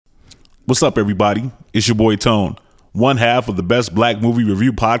What's up, everybody? It's your boy Tone, one half of the best black movie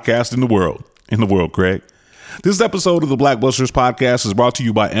review podcast in the world. Craig. This episode of the Blackbusters podcast is brought to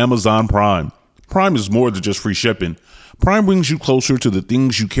you by Amazon Prime. Prime is more than just free shipping. Prime brings you closer to the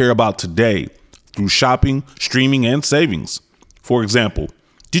things you care about today through shopping, streaming, and savings. For example,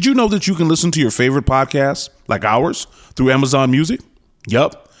 did you know that you can listen to your favorite podcasts, like ours, through Amazon Music?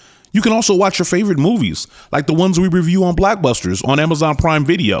 Yup. You can also watch your favorite movies, like the ones we review on Blackbusters on Amazon Prime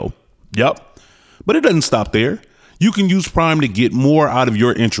Video. Yup. But it doesn't stop there. You can use Prime to get more out of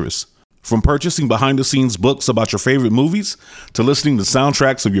your interests. From purchasing behind-the-scenes books about your favorite movies to listening to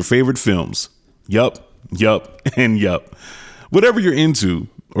soundtracks of your favorite films. Yup, and yup. Whatever you're into,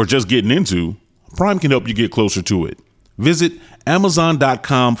 or just getting into, Prime can help you get closer to it. Visit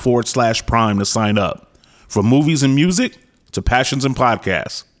Amazon.com/Prime to sign up. From movies and music to passions and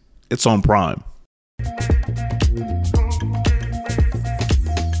podcasts, it's on Prime.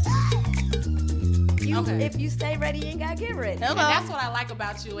 If you stay ready, you ain't gotta get ready. Hello. And that's what I like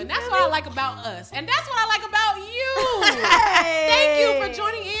about you. And that's what I like about us. And that's what I like about you. Hey. Thank you for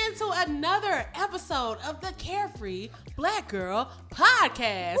joining in to another episode of the Carefree Black Girl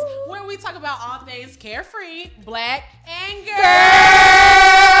Podcast, where we talk about all things carefree, black, and girl.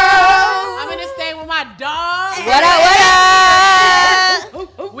 I'm in this thing with my dog. What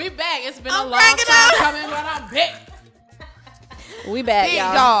up? We back. It's been a long time coming, but I'm back. We back, Big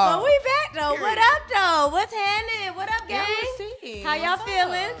y'all. dog. But we back though. What up though? What's happening? What up, gang? How y'all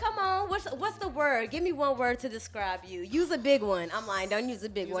feeling? Come on. What's the word? Give me one word to describe you. Use a big one. I'm lying. Don't use a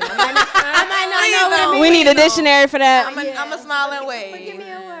big one. I might not know what it means. We need a dictionary for that. I'm a smiling way. But give me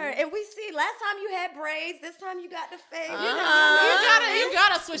a word. And we see last time you had braids. This time you got the fade. You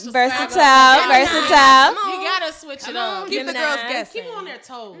gotta switch the versatile. You gotta switch it up. Keep the girls guessing. Keep them on their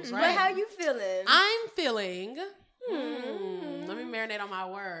toes, right? But how you feeling? I'm feeling. Let me marinate on my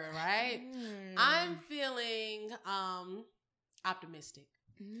word, right? I'm feeling optimistic.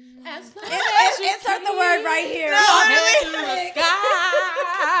 Insert the word right here. The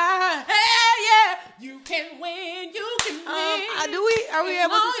sky. Hell yeah! You can win. You can win. Are we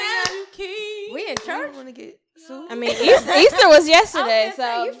able to sing that? We in church? Want to get sued? I mean, Easter was yesterday,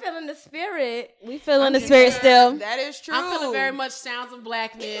 so you feeling the spirit? we feeling the spirit still. That is true. I'm feeling very much sounds of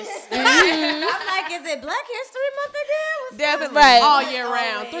blackness. I'm like, is it Black History Month again? Definitely. Right. All year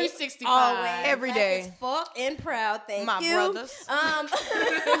round, 365. Always. Every Black day. as fuck and proud. Thank My you. brothers.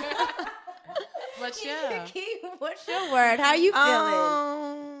 But yeah. What's your word? How you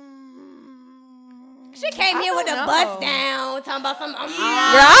feeling? She came here with a bust down, talking about some. Girl,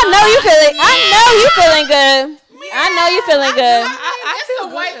 I know you feeling good. I know you feeling good. I feel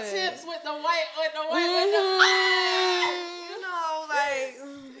the white tips with the white.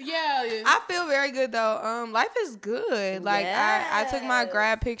 Yeah. I feel very good though. Life is good. Like I took my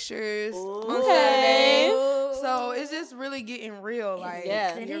grad pictures on Saturday, so it's just really getting real. Like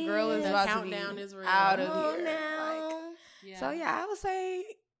your girl is about to be out of here. Like, so yeah, I would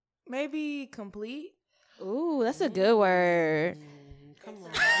say maybe complete. Ooh, that's a good word. Come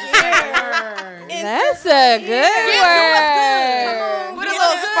on. That's a good word. Put a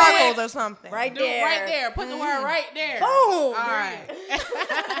little sparkles or something. Right there. Right there. Put the word right there. Boom. All right.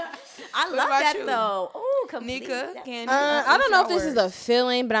 I love that you? though. Ooh, complete. Nika, I don't know if this is a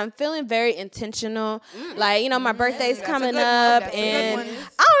feeling, but I'm feeling very intentional. Like, my birthday's coming up, and I don't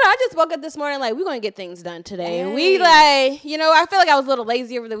know. I just woke up this morning like we're gonna get things done today. And we I feel like I was a little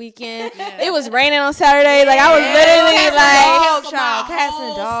lazy over the weekend. It was raining on Saturday. Like I was literally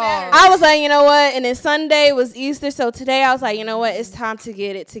casting dog. I was like, you know what? And then Sunday was Easter, so today I was like, you know what? It's time to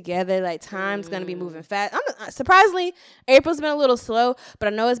get it together. Like time's gonna be moving fast. Surprisingly, April's been a little slow,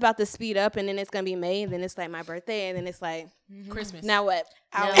 but I know it's about to speed up, and then it's gonna be May, and then it's like my birthday, and then it's like Christmas. now what?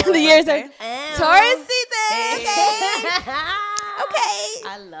 The years are Taurus season. Okay.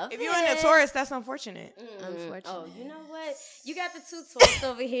 I love it. If you're in a Taurus, that's unfortunate. Unfortunate. Oh, you know what? You got the two Taurus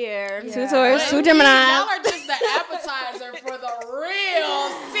over here. Two Taurus, two Y'all Gemini. are just the appetizer for the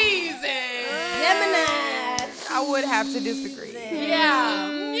real season. Gemini. I would have to disagree. Yeah.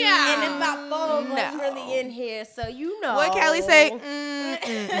 And it's about 4 of us really in here, so you know. What Callie say?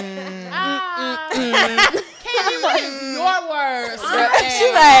 Candy, what is your words?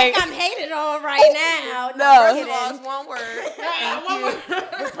 She's like, I'm hated on right now. First of all, it's one word.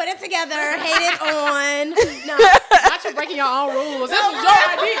 Put it together. Hated on. No. Not you breaking your own rules. This was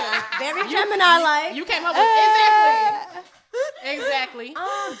your idea. Very Gemini-like. You came up with exactly.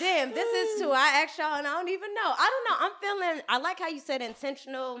 Oh, damn. This is too. I asked y'all and I don't even know. I don't know. I'm feeling, I like how you said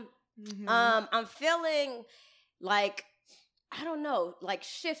intentional. I'm feeling like I don't know, like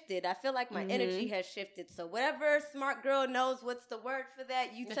shifted. I feel like my energy has shifted. So whatever smart girl knows what's the word for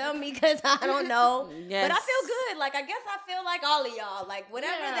that, you tell me, because I don't know. Yes. But I feel good. Like, I guess I feel like all of y'all. Like,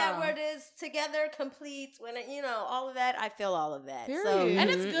 whatever that word is, together, complete, when all of that, I feel all of that. So, and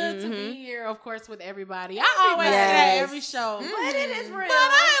it's good to be here, of course, with everybody. I always say that every show. But it is real. But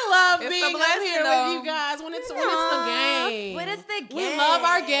I love being up here with you guys when it's the game. When it's the game. We love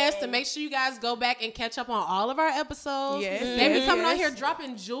our guests, and make sure you guys go back and catch up on all of our episodes. Yes. They be coming on here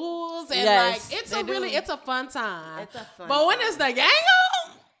dropping jewels, and like it's a fun time. It's a fun but when time. it's the gang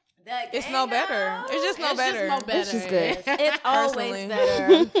on, it's no better. It's just no better. It's just good. It's always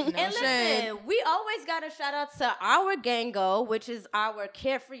better. And listen, we always got a shout out to our Gango, which is our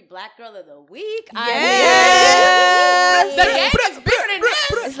Carefree Black Girl of the Week. Yes. The gang is bigger than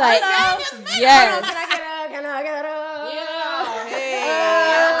this. It's like, Can I get it? Yeah.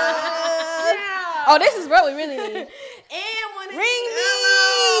 Oh, this is what we really need. And Ring me.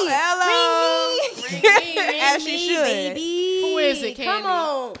 As you should. Baby. Who is it, Candy? Come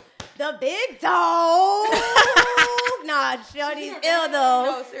on. The big dog. Nah, Shorty's ill though.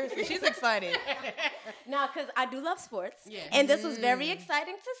 No, seriously, she's excited. Nah, because I do love sports. Yes. And this was very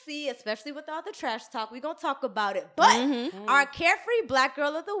exciting to see, especially with all the trash talk. We're going to talk about it. But our Carefree Black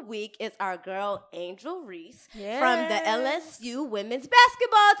Girl of the Week is our girl, Angel Reese, from the LSU women's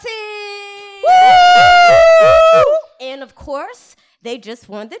basketball team. Woo! And of course, they just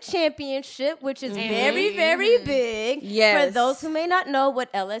won the championship, which is very, very big. Yes. For those who may not know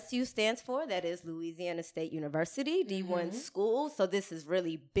what LSU stands for, that is Louisiana State University, D1 school. So this is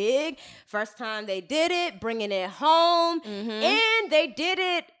really big. First time they did it, bringing it home. And they did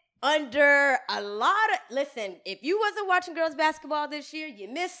it under a lot of, listen, if you wasn't watching girls basketball this year, you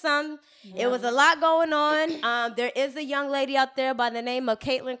missed some. It was a lot going on. There is a young lady out there by the name of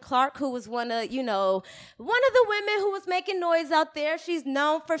Caitlin Clark, who was one of the women who was making noise out there. She's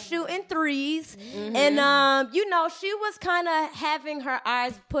known for shooting threes. And, she was kind of having her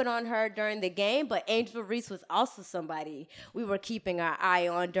eyes put on her during the game, but Angel Reese was also somebody we were keeping our eye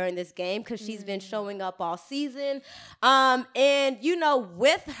on during this game because she's been showing up all season.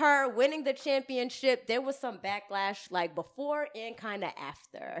 With her winning the championship, there was some backlash, like before and kind of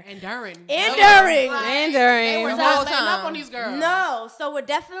after. And during. They were not letting up on these girls. No, so we're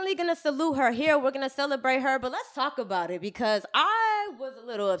definitely going to salute her here. We're going to celebrate her, but let's talk about it because I was a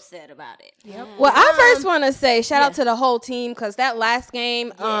little upset about it. Yep. Well, I first want to say shout out to the whole team because that last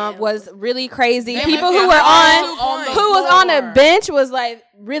game was really crazy. People who were on the bench was like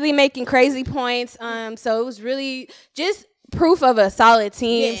really making crazy points. So it was really just proof of a solid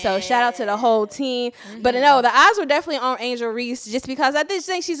team. So shout out to the whole team. But no, the eyes were definitely on Angel Reese just because I just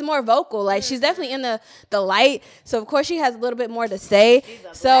think she's more vocal. Like she's definitely in the light. So of course she has a little bit more to say. She's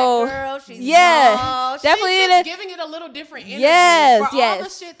a black girl. She's small. Definitely she's giving it a little different energy. For all the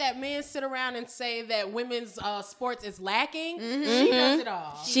shit that men sit around and say that women's sports is lacking, she does it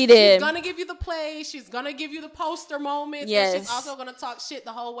all. She did. She's gonna give you the play. She's gonna give you the poster moments. Yes. And she's also gonna talk shit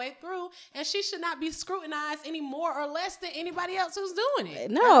the whole way through. And she should not be scrutinized any more or less than anybody else who's doing it.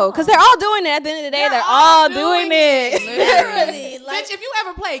 No, because they're all doing it at the end of the day. They're all doing it. Literally. Bitch, if you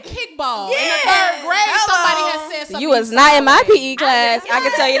ever played kickball in the 3rd grade, somebody has said something. You was not in my PE class. I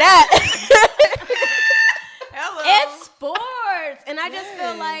can tell you that. It's sports. And I just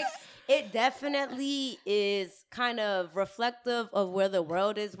feel like it definitely is kind of reflective of where the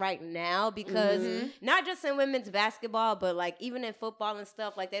world is right now because not just in women's basketball, but like even in football and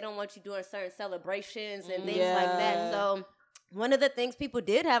stuff, like they don't want you doing certain celebrations and things like that. So one of the things people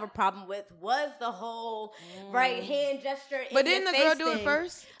did have a problem with was the whole right hand gesture. But didn't the girl do it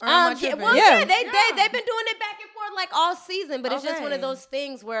first? They've been doing it back and forth like all season. But it's just one of those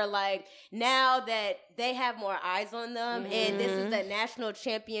things where like now that they have more eyes on them, and this is the national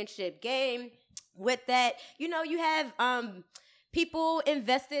championship game. With that, you have people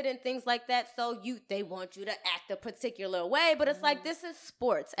invested in things like that, so they want you to act a particular way, but it's like this is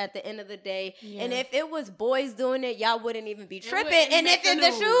sports at the end of the day. And if it was boys doing it, y'all wouldn't even be tripping. And if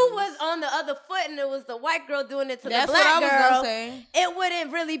the shoe was on the other foot and it was the white girl doing it to the black girl, it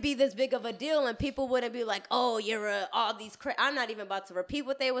wouldn't really be this big of a deal, and people wouldn't be like, "Oh, you're all these." I'm not even about to repeat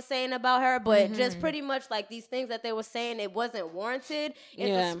what they were saying about her, but just pretty much like these things that they were saying, it wasn't warranted.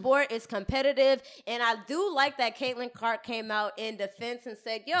 It's a sport, it's competitive, and I do like that Caitlin Clark came out in defense and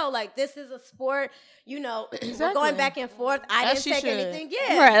said, "Yo, like this is a sport. We're going back and forth. I didn't take anything.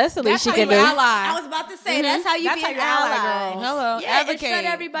 Yeah, right. That's the least she can do." I was about to say that's how you be an ally. Hello, advocate. It shut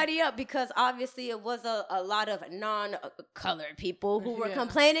everybody up because obviously it was a lot of non-colored people who were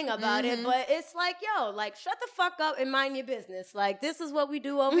complaining about it. But it's like, yo, like shut the fuck up and mind your business. Like this is what we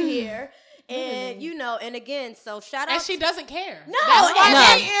do over here. And and again, so shout out. And she doesn't care. No, that's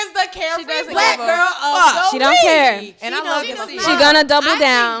why she is the carefree black girl of the She don't care. And I love to see She gonna double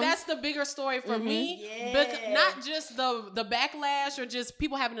down. Think that's the bigger story for me. Not just the backlash or just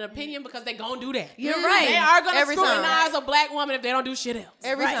people having an opinion because they gonna do that. You're right. They are gonna Every scrutinize a black woman if they don't do shit else.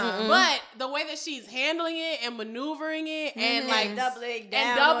 Every time. But the way that she's handling it and maneuvering it and like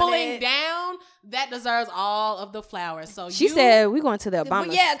doubling down, that deserves all of the flowers. So she said we going to the Obama.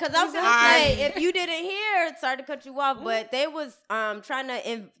 Well, yeah, because I was gonna say if you didn't hear, sorry to cut you off, but they was trying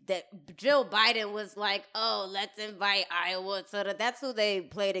to that Jill Biden was like, oh, let's invite Iowa to that's who they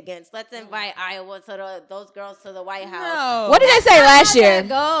played against. Let's invite Iowa to those girls to the White House. No. What did they say last year? That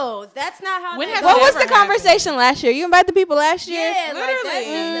goes. That's not how. When that has goes. What was the conversation last year? You invite the people last year? Yeah,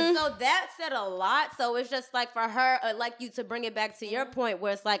 literally. so that said a lot. So it's just like for her, like you to bring it back to your point,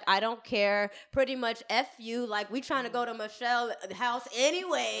 where it's like I don't care, pretty much F you. Like we trying to go to Michelle's house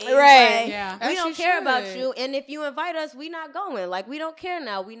anyway, Right. Like, Yeah. we don't she care about should. you, and if you invite us, we not going. Like we don't care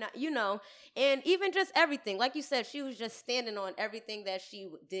now. We not, And even just everything, like you said, she was just standing on everything that she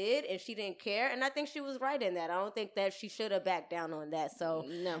did, and she didn't care. And I think she was right in that. I don't think that she should have backed down on that. So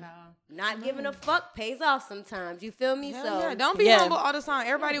not giving a fuck pays off sometimes. You feel me? Don't be humble all the time.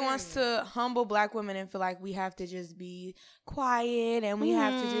 Everybody wants to humble black women and feel like we have to just be quiet and we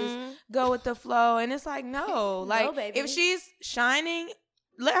have to just go with the flow. And it's like, no. Like, baby. if she's shining,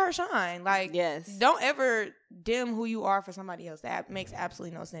 let her shine. Like, Yes. don't ever dim who you are for somebody else. That makes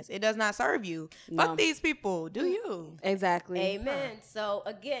absolutely no sense. It does not serve you. Fuck these people. Do you? Exactly. Amen. So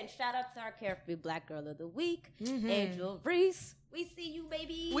again, shout out to our Carefree Black Girl of the Week, Angel Reese. We see you,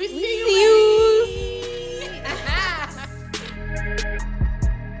 baby. We see you.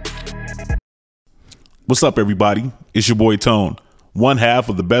 What's up, everybody? It's your boy Tone, one half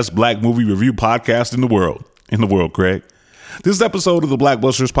of the best black movie review podcast in the world. Craig. This episode of the Black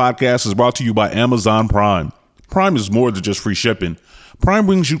Busters podcast is brought to you by Amazon Prime. Prime is more than just free shipping. Prime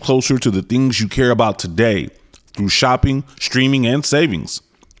brings you closer to the things you care about today through shopping, streaming, and savings.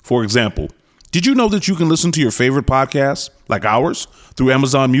 For example, did you know that you can listen to your favorite podcasts, like ours, through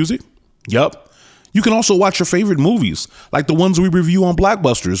Amazon Music? Yup. You can also watch your favorite movies, like the ones we review on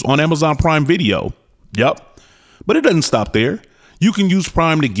Blackbusters on Amazon Prime Video. Yup. But it doesn't stop there. You can use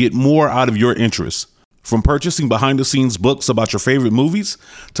Prime to get more out of your interests. From purchasing behind-the-scenes books about your favorite movies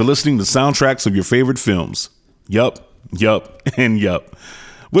to listening to soundtracks of your favorite films. Yup, and yup.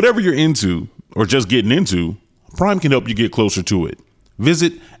 Whatever you're into or just getting into, Prime can help you get closer to it.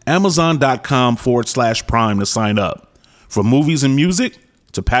 Visit Amazon.com/Prime to sign up. From movies and music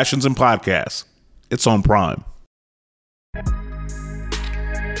to passions and podcasts, it's on Prime.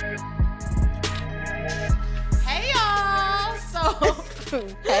 Hey, y'all. So,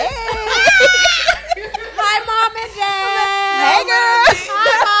 Hi, Mom and Dad. Hey, girl.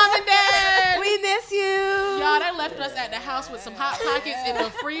 hi, Mom and Dad. We miss you. Y'all, they left us at the house with some Hot Pockets in the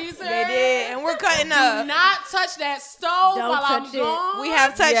freezer. They did. And we're cutting Do up. not touch that stove Don't while I'm touch it. gone. We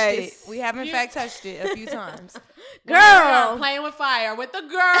have touched Yes. it. We have, in fact, touched it a few times. Girl. Playing with fire with the girl.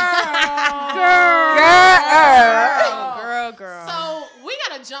 Girl. So we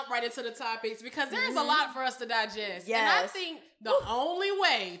gotta jump right into the topics because there's a lot for us to digest. And I Yes. think the only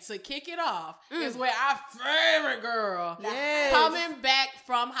way to kick it off is with our favorite girl Yes. coming back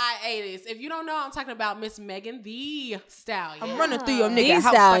from hiatus. If you don't know, I'm talking about Miss Megan Thee Stallion. I'm running through your nigga Thee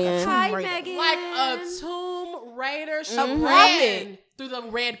house Stallion. Hi, like a Megan. Like a Tomb Raider. She Mhm. ran through the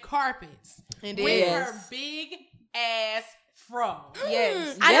red carpets Indeed. with Yes. her big ass fro.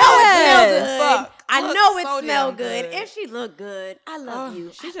 Yes. I know it smells good. Fuck. I Look know it so smells damn good. good. And she look good. I love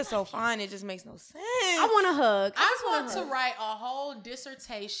you. She's just so fine. It just makes no sense. I want a hug. I want to write a whole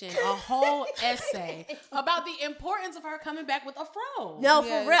dissertation, a whole essay about the importance of her coming back with a fro. No,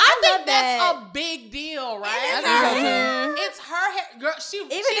 Yes. for real. I love think that's that. a big deal, right? It is I think so, too. It's her hair, girl.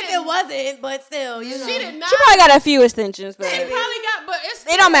 Even if it wasn't, but still, you know. she did not. She probably got a few extensions, but She probably got, but it's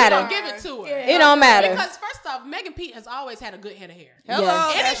It don't matter. Don't give it to her. Yeah. it don't matter. Because first off, Megan Pete has always had a good head of hair.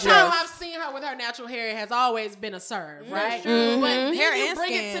 Hello. Yes. Anytime Yes. I've seen her with her natural hair, it has always been a serve, right? true. But then Hair you and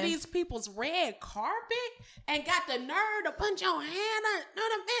bring it to skin. these people's red carpet and got the nerve to put your hand on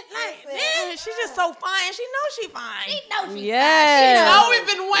the vent like this. She's just so fine. She knows she fine. Yes. Oh, we've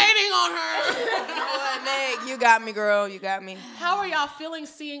been waiting on her. Lord, Meg, you got me, girl. You got me. How are y'all feeling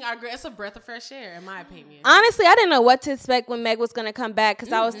seeing our girl? It's a breath of fresh air, in my opinion. Honestly, I didn't know what to expect when Meg was gonna come back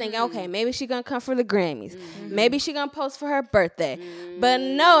because I was thinking, okay, maybe she gonna come for the Grammys, maybe she gonna post for her birthday, but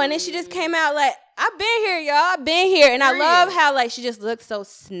no. And then she just came out like I've been here, y'all. I've been here. And I love how, like, she just looks so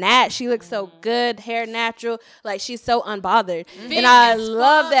snatched. She looks so good. Hair natural. Like, she's so unbothered. And I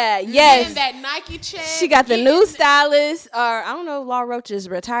love that. Yes. And that Nike check. She got the new stylist. Or I don't know if Law Roach is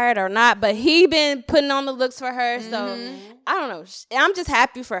retired or not, but he been putting on the looks for her. So, I don't know. I'm just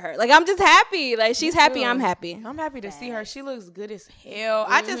happy for her. Like, I'm just happy. Like, she's happy. I'm happy. I'm happy to see her. She looks good as hell.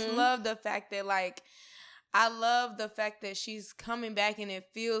 I just love the fact that, like, she's coming back, and it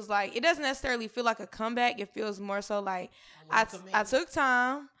feels like, it doesn't necessarily feel like a comeback. It feels more so like I took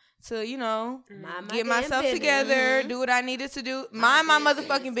time to, you know, get myself together, do what I needed to do, mind my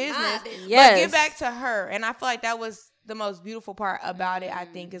motherfucking business, but get back to her. And I feel like that was the most beautiful part about it. I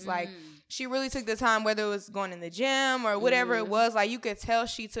think is like she really took the time, whether it was going in the gym or whatever it was. Like, you could tell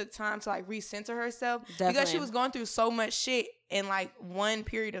she took time to, like, recenter herself. Definitely. Because she was going through so much shit in, like, one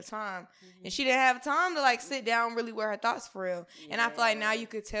period of time, and she didn't have time to, like, sit down really with her thoughts for real. And I feel like now you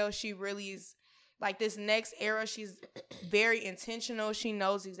could tell she really is, like, this next era, she's very intentional. She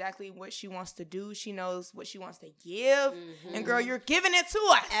knows exactly what she wants to do. She knows what she wants to give. And girl, you're giving it to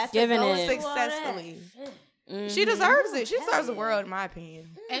us. Giving it successfully. She deserves it. She deserves the world, in my opinion.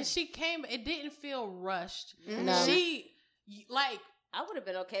 And she came, it didn't feel rushed. No. She, like, I would have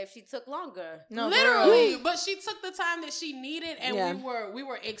been okay if she took longer. No, literally, but she took the time that she needed, and we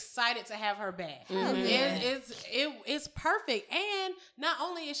were excited to have her back. It's perfect, and not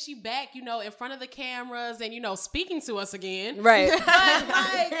only is she back, you know, in front of the cameras and, you know, speaking to us again, right? But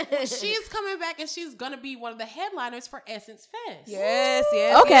like, she's coming back, and she's gonna be one of the headliners for Essence Fest. Yes.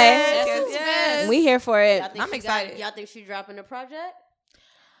 Okay. Yes. We here for it. I'm excited. Y'all think she's dropping a project?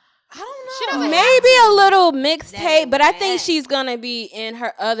 I don't know. Maybe a little mixtape, but I think she's gonna be in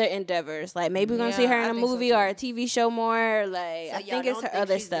her other endeavors. Like, maybe we're gonna see her in a movie or a TV show more. Like, So I think it's her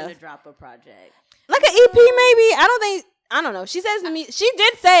other she's stuff. Gonna drop a project. Like an EP, maybe. I don't know. She says she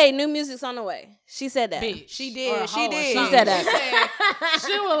did say new music's on the way. She said that. Bitch. She did. She said that.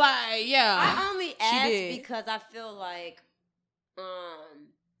 She was like, yeah. I only asked because I feel like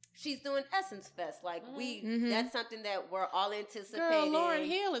she's doing Essence Fest. Like, that's something that we're all anticipating. Girl, Lauryn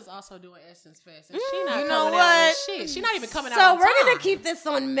Hill is also doing Essence Fest, and she not you know coming what? out with shit. She not even coming out. So on we're time. gonna keep this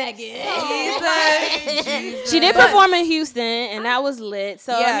on Megan. Jesus. She did perform in Houston, and that was lit.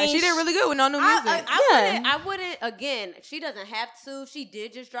 So yeah, I mean, she did really good with no new music. I wouldn't. Again, she doesn't have to. She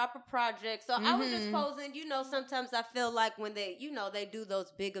did just drop a project, so I was just posing. You know, sometimes I feel like when they, you know, they do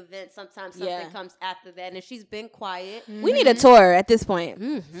those big events, sometimes something comes after that, and she's been quiet. We need a tour at this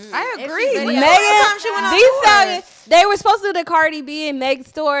point. I agree. Megan, they were supposed to do the Cardi B and Meg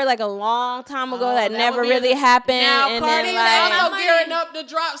tour like a long time ago. That never really happened. Now and Cardi's then, also gearing up to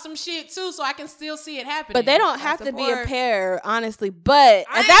drop some shit too, so I can still see it happening. but they don't have to be a pair, honestly. But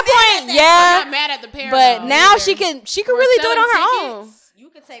at that point, I'm not mad at the pair. But though, now either. she can really do it on her own. You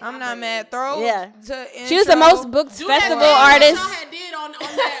could take. I'm not mad. Throw. She was the most booked festival artist. Did on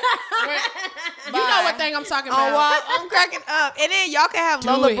that. You know what thing I'm talking about. I'm cracking up. And then y'all can have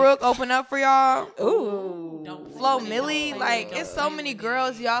Lola Brooke open up for y'all. Ooh. Flo Milli. Like, it's so many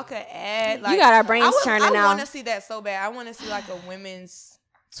girls y'all could add. Like, you got our brains turning I out. want to see that so bad. I want to see like a women's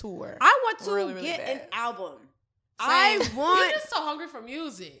tour. I want to really get bad. an album. You're just so hungry for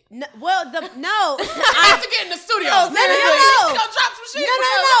music. No. I have to get in the studio. No. Go drop some shit.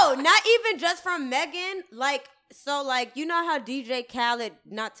 No. Not even just from Megan. Like, so, like, you know how DJ Khaled,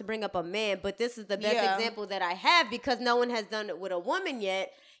 not to bring up a man, but this is the best example that I have because no one has done it with a woman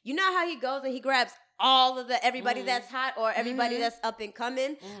yet. You know how he goes and he grabs all of everybody that's hot or everybody that's up and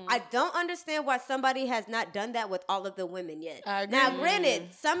coming. I don't understand why somebody has not done that with all of the women yet. Now,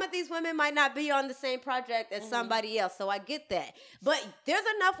 granted, some of these women might not be on the same project as somebody else, so I get that. But there's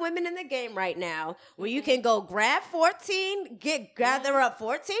enough women in the game right now where you can go grab 14, gather up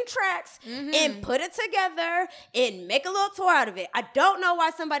 14 tracks and put it together and make a little tour out of it. I don't know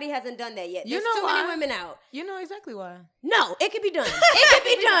why somebody hasn't done that yet. There's too many women out. You know exactly why. No, it can be done. It can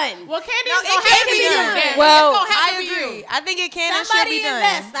be done. Well, Candy's gonna have to be done. Well, I agree. I think it can and should Somebody be done.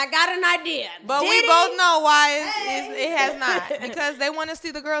 invest. I got an idea. But we both know why it has not. Because they want to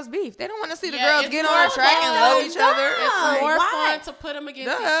see the girls beef. They don't want to see the girls get on the track and love each other. It's more fun to put them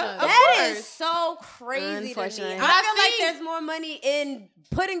against each other. That is so crazy to me. I Unfortunately. feel like there's more money in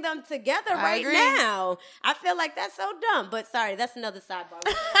putting them together right now. I feel like that's so dumb. But sorry, that's another sidebar.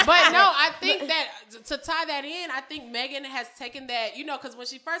 But no, I think that to tie that in, I think Megan has taken that, you know, because when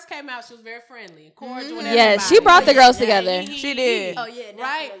she first came out, she was very friendly and cordial with everybody. Yeah, she brought the girls together. together. She did. Oh yeah, definitely.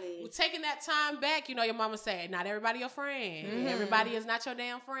 Right? Taking that time back, you know, your mama said, not everybody your friend. Mm-hmm. Everybody is not your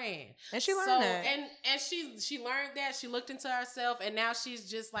damn friend. And she learned that. And she learned that. She looked into herself, and now she's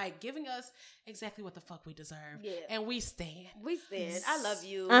just like giving us exactly what the fuck we deserve. Yeah. And we stand. We stand. I love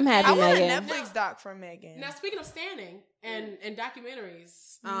you. I'm happy, I want Megan. a Netflix doc for Megan. Now, speaking of standing and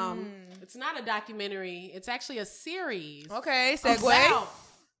documentaries, it's not a documentary. It's actually a series. Okay, segue. About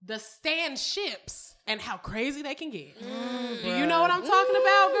the stand ships and how crazy they can get. Do you know what I'm talking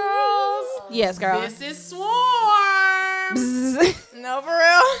about, girls? Yes, girl. This is Swarm. No, for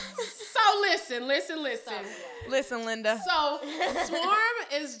real. So listen. Listen, Linda. So Swarm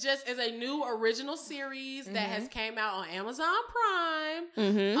is a new original series that has came out on Amazon Prime.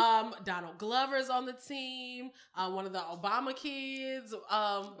 Mm-hmm. Donald Glover's on the team. One of the Obama kids.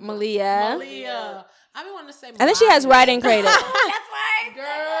 Malia. I've been wanting to say I think she has writing credit. That's right. Girl,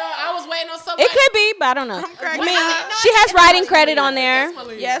 I was waiting on somebody. It could be, but I don't know. She has writing credit on there.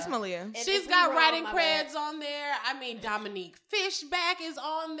 Yes, Malia. She's got writing credits on there. I mean, Dominique Fishback is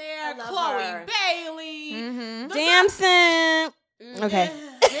on there. Chloe her. Bailey. Mm-hmm. Damson. Okay.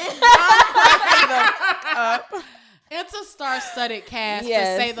 It's a star-studded cast, to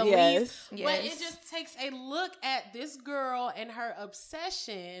say the least. Yes. But it just takes a look at this girl and her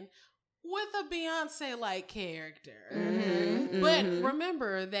obsession with a Beyonce-like character. Mm-hmm. But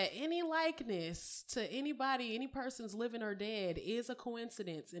remember that any likeness to anybody, any person's living or dead, is a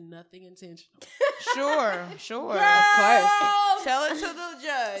coincidence and nothing intentional. Sure. Girl, Of course. Tell it to the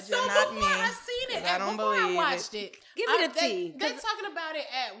judge and not me. I seen it, I don't before believe I watched it. Give me the tea. They talking about it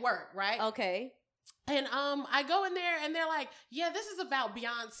at work, right? Okay. And I go in there and they're like, yeah, this is about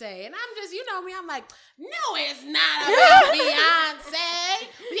Beyonce. And I'm just, you know me, I'm like, no, it's not about Beyonce.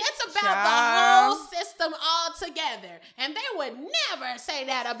 It's about the whole system all together. And they would never say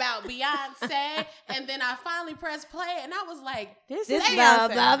that about Beyonce. And then I finally pressed play and I was like, this is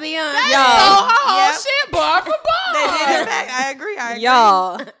about Beyonce. They stole her whole shit bar for bar. They did it back. I agree.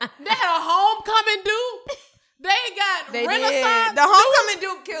 Y'all. They had a homecoming dude. They Renaissance. Did. The homecoming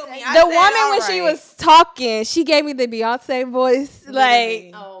dude killed me. The woman when she was talking, she gave me the Beyonce voice.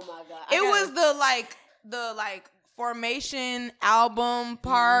 Like, oh my god, it was the formation album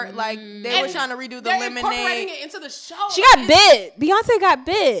part. Like they were trying to redo the Lemonade. Incorporating it into the show. She got bit. Beyonce got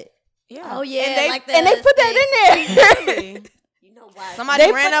bit. Yeah. Oh yeah, and they put that in there. You know why?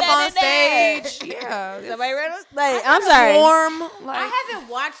 Somebody ran up on stage. Yeah. Somebody ran up. Like, I'm sorry. I haven't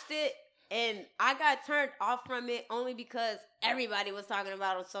watched it. And I got turned off from it only because everybody was talking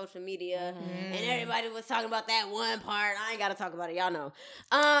about it on social media, and everybody was talking about that one part. I ain't got to talk about it, y'all know.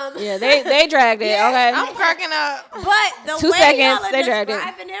 Yeah, they dragged it. Yeah, okay, I'm cracking up. But the 2 way seconds, y'all are they dragged it.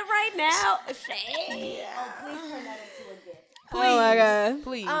 describing it right now, shade. Oh, please turn that into a gift. Please, oh my god,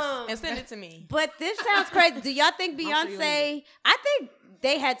 please, and send it to me. But this sounds crazy. Do y'all think Beyonce? I think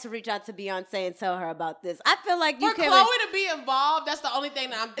they had to reach out to Beyonce and tell her about this. I feel like for Chloe to be involved, that's the only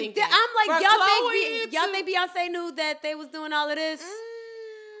thing that I'm thinking. I'm like, for y'all think Beyonce knew that they was doing all of this?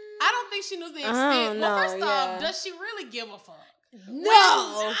 I don't think she knew the extent. Well, first off, does she really give a fuck? No.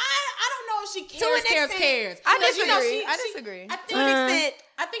 I don't know if she cares. I disagree. I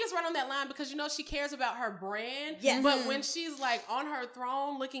think it's right on that line because, you know, she cares about her brand. Yes. But when she's like on her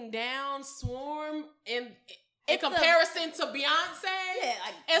throne looking down, Swarm, in comparison to Beyonce,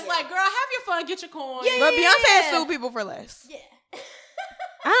 it's like, girl, have your fun, get your coin. Yeah, but Beyonce has sued people for less. Yeah.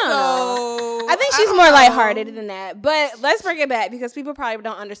 I don't know. I think she's more lighthearted than that. But let's bring it back because people probably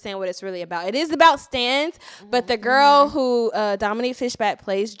don't understand what it's really about. It is about stands, but the girl who Dominique Fishback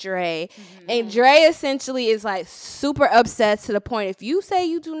plays Dre, and Dre essentially is like super upset to the point if you say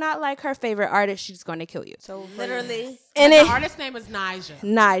you do not like her favorite artist, she's going to kill you. So literally. And the artist's name is Nyjah.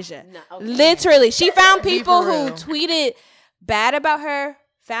 No, okay. Literally. She found people who tweeted bad about her,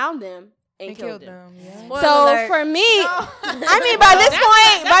 found them, and killed them. Yeah. So for me, I mean, by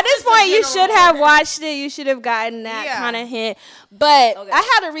this point, you should have watched it. You should have gotten that kind of hint. But I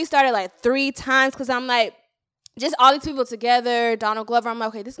had to restart it like 3 times because I'm like, just all these people together, Donald Glover. I'm like,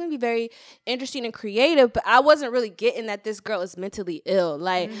 okay, this is gonna be very interesting and creative. But I wasn't really getting that this girl is mentally ill.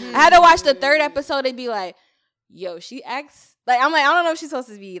 Like, I had to watch the 3rd episode and be like, yo, she acts. Like, I'm like, I don't know if she's supposed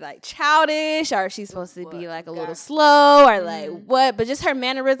to be, like, childish or if she's supposed to be, like, a little slow or, like, what. But just her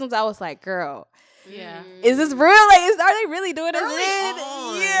mannerisms, I was like, girl. Yeah. Is this real? Like, are they really doing this?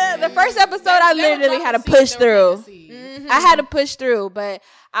 Yeah. The first episode, I literally had to push through. I had to push through. But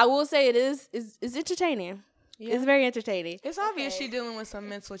I will say it's entertaining. It's very entertaining. It's obvious she's dealing with some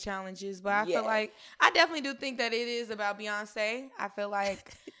mental challenges, but I feel like I definitely do think that it is about Beyonce. I feel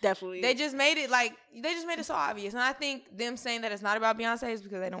like definitely they just made it so obvious, and I think them saying that it's not about Beyonce is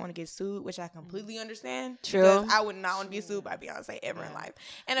because they don't want to get sued, which I completely understand. True. Because I would not want to be sued by Beyonce ever in life,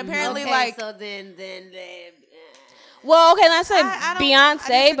 and apparently so then. Well, okay, let's say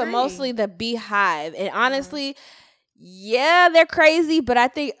Beyonce, but mostly the Beehive, and honestly. Yeah, they're crazy, but I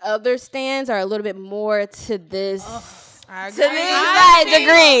think other stands are a little bit more to this. I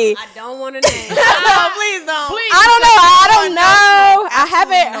agree. I don't want to name. No, please don't. Please. I don't know. I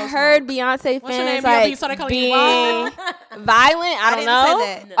haven't heard Beyonce fans like being violent. I don't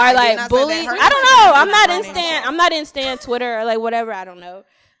know. Or like bully. I don't know. I'm not in stan Twitter or like whatever. I don't know.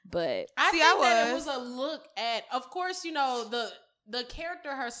 But I think that it was a look at. Of course, you know the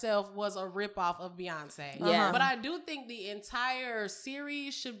character herself was a ripoff of Beyonce. Yeah. But I do think the entire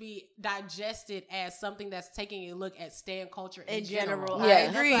series should be digested as something that's taking a look at stan culture in general. Yeah. I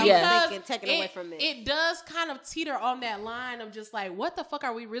agree. Because taken away from it. It does kind of teeter on that line of just like, what the fuck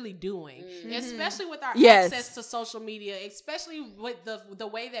are we really doing? Mm-hmm. Especially with our access to social media, especially with the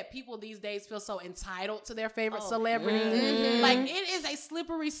way that people these days feel so entitled to their favorite celebrities. Mm-hmm. Like, it is a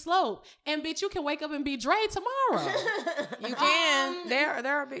slippery slope. And bitch, you can wake up and be Dre tomorrow. You can.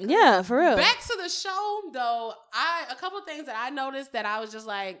 They're a big for real. Back to the show though, a couple of things that I noticed that I was just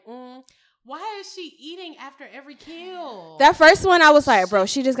like, why is she eating after every kill? That first one, I was like, bro,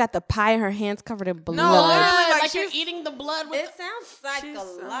 she just got the pie in her hands covered in blood. No, literally, like you're eating the blood. With sounds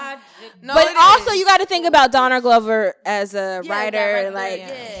psychological. But also, you got to think about Donald Glover as a writer,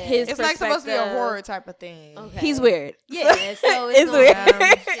 his it's like supposed to be a horror type of thing. Okay. He's weird. Yeah, so it's weird.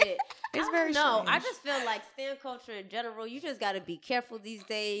 It's very strange. I just feel like stan culture in general, you just got to be careful these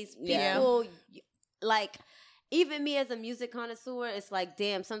days. People, like, even me as a music connoisseur, it's like,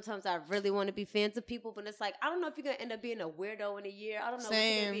 damn, sometimes I really want to be fans of people, but it's like, I don't know if you're going to end up being a weirdo in a year. I don't know what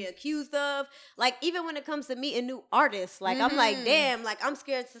you're going to be accused of. Like, even when it comes to meeting new artists, like, I'm like, damn, like, I'm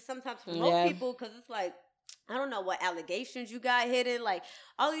scared to sometimes promote people because it's like, I don't know what allegations you got hidden, like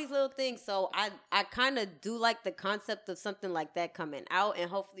all these little things. So I kind of do like the concept of something like that coming out, and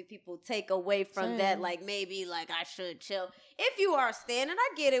hopefully people take away from that, like maybe like I should chill. If you are a stan, and I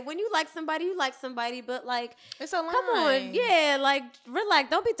get it, when you like somebody, but like it's a line. Come on, like relax.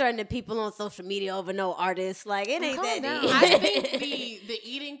 Don't be threatening people on social media over no artist. Like it ain't that deep. I think the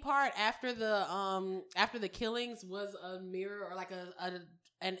eating part after the killings was a mirror or like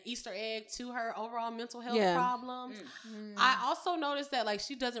an Easter egg to her overall mental health problems. Mm-hmm. I also noticed that like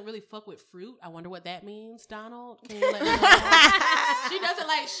she doesn't really fuck with fruit. I wonder what that means, Donald. Can you let me know? She doesn't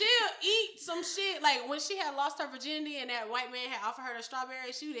she'll eat some shit. Like when she had lost her virginity and that white man had offered her the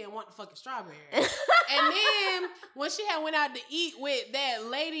strawberry, she didn't want the fucking strawberry. And then when she had went out to eat with that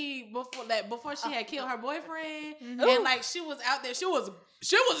lady before she had killed her boyfriend, and like she was out there, she was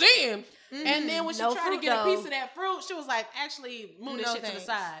in. Mm-hmm. And then when she tried to get a piece of that fruit, she was like, actually move this shit to the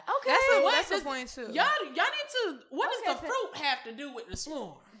side. Okay. That's the point too. Y'all need to, what does the fruit have to do with the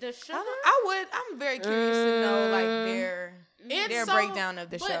swarm? The sugar? I'm very curious to know like their breakdown of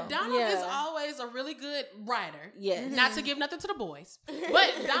the show. But Donald is always a really good writer. Yes. Not to give nothing to the boys.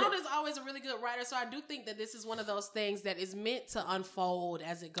 But Donald is always a really good writer. So I do think that this is one of those things that is meant to unfold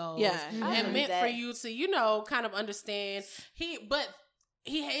as it goes. Yeah. And meant for you to, kind of understand.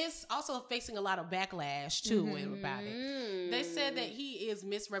 He is also facing a lot of backlash too about it. They said that he is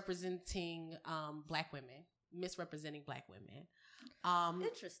misrepresenting black women.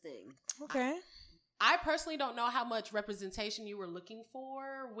 Interesting. Okay. I personally don't know how much representation you were looking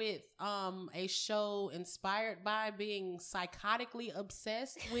for with a show inspired by being psychotically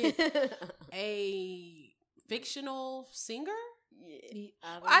obsessed with a fictional singer. Yeah.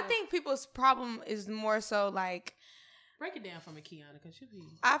 I think people's problem is more so like. Break it down for me, Kiana, because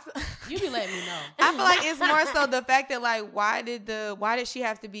you be letting me know. I feel like it's more so the fact that like why did she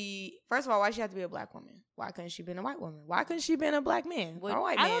have to be, first of all, why did she have to be a black woman? Why couldn't she been a white woman? Why couldn't she been a black man or a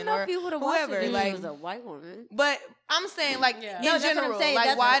white man? I don't know if you would have watched it if like, she was a white woman. But I'm saying like in general,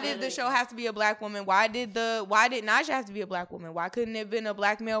 like why did the show have to be a black woman? Why did Naja have to be a black woman? Why couldn't it have been a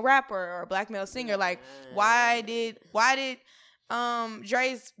black male rapper or a black male singer? Like why did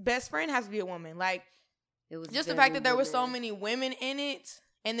Dre's best friend have to be a woman? Like it was just the fact that there were so many women in it,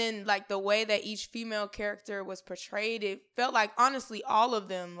 and then like the way that each female character was portrayed, it felt like honestly all of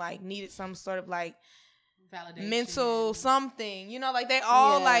them like needed some sort of like validation, mental something, like they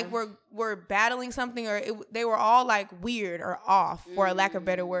all like were battling something, or they were all like weird or off, for a lack of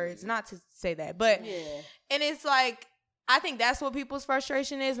better words, not to say that, but and it's like I think that's what people's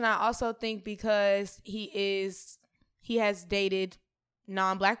frustration is, and I also think because he has dated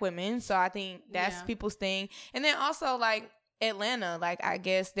non-black women. So I think that's people's thing. And then also like Atlanta, like I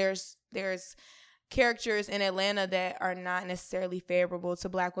guess there's characters in Atlanta that are not necessarily favorable to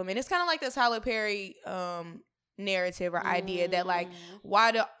black women. It's kind of like the Tyler Perry narrative or idea that like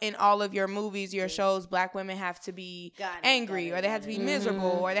why do in all of your movies, your shows, black women have to be angry or they have to be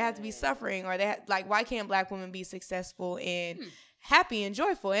miserable or they have to be suffering or like why can't black women be successful and happy and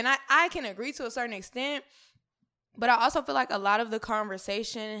joyful? And I can agree to a certain extent, but I also feel like a lot of the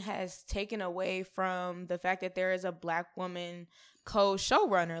conversation has taken away from the fact that there is a black woman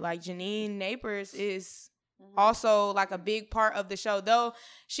co-showrunner. Like Janine Neighbors is also like a big part of the show, though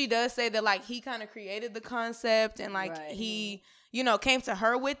she does say that like he kind of created the concept and like he came to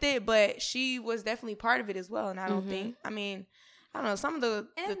her with it, but she was definitely part of it as well. And I don't think, I don't know, some of the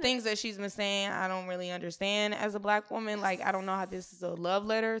things that she's been saying I don't really understand as a black woman. Like I don't know how this is a love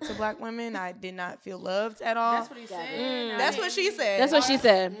letter to black women. I did not feel loved at all. That's what he said. That's what she said. That's what she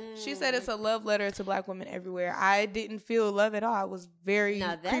said. She said it's a love letter to black women everywhere. I didn't feel love at all. I was very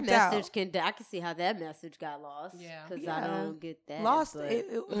now that creeped message out. I can see how that message got lost. Yeah, because I don't get that. Lost. But,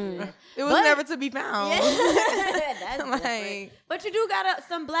 It was never to be found. Yeah, that's like, but you do got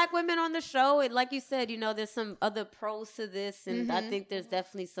some black women on the show. And like you said, there's some other pros to this, and I think there's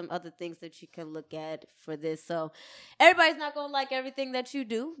definitely some other things that you can look at for this. So everybody's not gonna like everything that you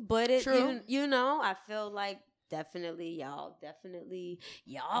do, but it I feel like y'all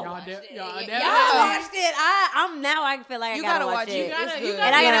watched it. Y'all watched it. I feel like I gotta watch it. You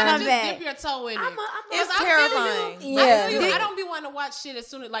and I gotta come just back. dip your toe in it. It's terrifying. I don't be wanting to watch shit as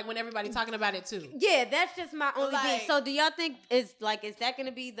soon as like when everybody's talking about it too. Yeah, that's just my only thing. So do y'all think is that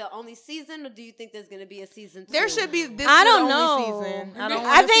gonna be the only season, or do you think there's gonna be a season 2? There should be this I don't only know. season.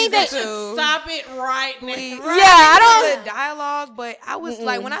 I think that stop it right now. I don't the dialogue, but I was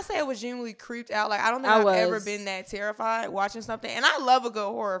like when I say I was genuinely creeped out, like I don't think I've ever been that terrified watching something. And I love a good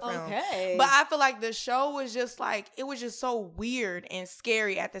horror film. Okay. But I feel like the show was just like it was just so weird and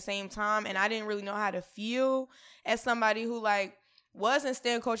scary at the same time, and I didn't really know how to feel as somebody who like was in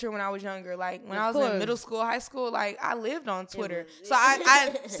stan culture when I was younger. Like when I was in middle school, high school, like I lived on Twitter. So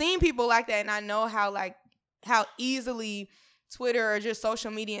I seen people like that, and I know how easily Twitter or just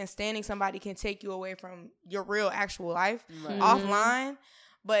social media and standing somebody can take you away from your real actual life offline.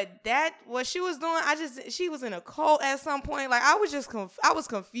 But that what she was doing, she was in a cult at some point. Like I was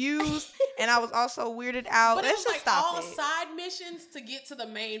confused and I was also weirded out. But Let's it was just like stop all it. side missions to get to the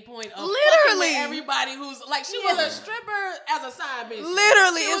main point of literally everybody who's like she was a stripper as a side mission.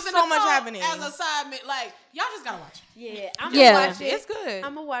 Literally, it's so much happening as a side mission. Like y'all just gotta watch it. Yeah, I'm gonna watch it. It's good.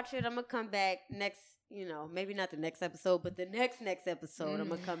 I'm gonna watch it. I'm gonna come back next. Maybe not the next episode, but the next episode, I'm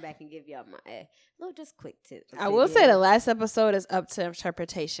gonna come back and give y'all my little just quick tip. I will say the last episode is up to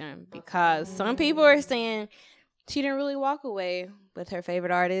interpretation because some people are saying she didn't really walk away with her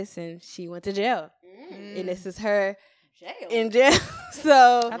favorite artist and she went to jail, and this is her in jail.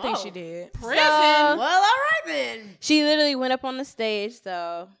 So I think she did prison. Well, all right then. She literally went up on the stage.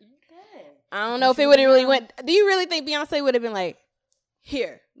 So I don't know if it would have really went. Do you really think Beyonce would have been like,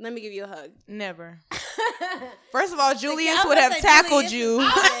 "Here, let me give you a hug"? Never. First of all, Julius would have tackled you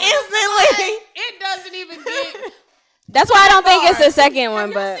instantly. It doesn't even get. That's why I don't think it's the second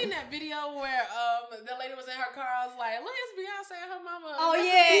one. Have y'all But seen that video where the lady was in her car? I was like, "Look, it's Beyonce and her mama." Oh and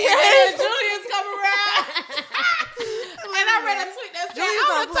yeah, Julius come around. And I read a tweet that said, "I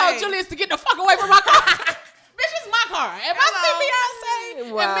would have told Julius to get the fuck away from my car." Bitch, it's my car. If I see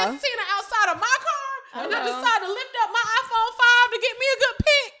Beyonce and Miss Tina outside of my car, and I decide to lift up my iPhone 5 to get me a good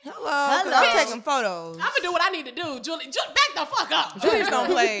pic. Hello. I'm taking photos. I'm gonna do what I need to do. Julius, back the fuck up. Julius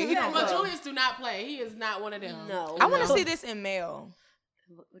don't play. He don't But play. Julius do not play. He is not one of them. No. I want to see this in male.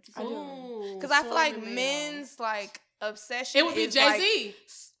 I do. Because I feel like men's like obsession. It would be is Jay-Z. like,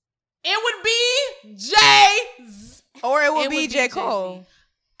 It would be Jay-Z. or it would be J. Cole.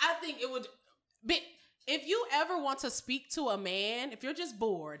 I think it would be. If you ever want to speak to a man, if you're just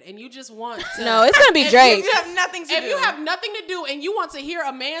bored and you just want to... no, it's going to be Drake. If you have nothing to do. If you have nothing to do and you want to hear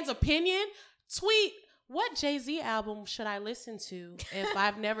a man's opinion, tweet, what Jay-Z album should I listen to if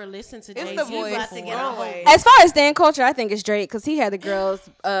I've never listened to Jay-Z the voice. About to get a hold. As far as stan culture, I think it's Drake because he had the girls,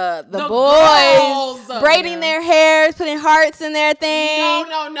 the girls. boys braiding their hairs, putting hearts in their thing.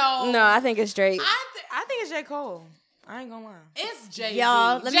 No. No, I think it's Drake. I think it's J. Cole. I ain't gonna lie. It's Jay-Z.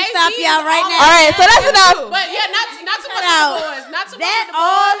 Y'all, let me Jay-Z stop y'all right now. All right, so that's enough. But yeah, not too much of the boys. Not too much That of the boys.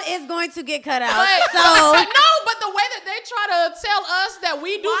 all is going to get cut out. But, So no, but the way that they try to tell us that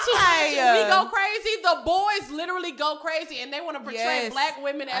we do too much, and we go crazy, the the boys literally go crazy and they want to portray black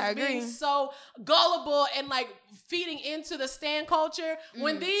women as being so gullible and like feeding into the stan culture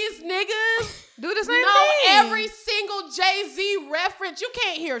when these niggas do the same know thing. Every single Jay-Z reference. You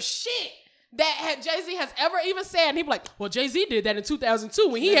can't hear shit that Jay-Z has ever even said. And he be like, well, Jay-Z did that in 2002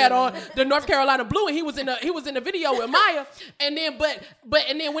 when he had on the North Carolina blue and he was in the video with Maya. And then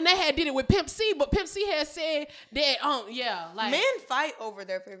and then when they had did it with Pimp C, but Pimp C had said that like men fight over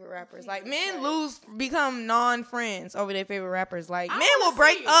their favorite rappers. Like men become non-friends over their favorite rappers. Like men will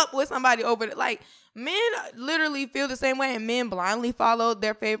break up with somebody over it. Like men literally feel the same way and men blindly follow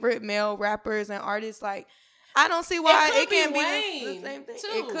their favorite male rappers and artists. Like I don't see why it can't be the same thing. Too.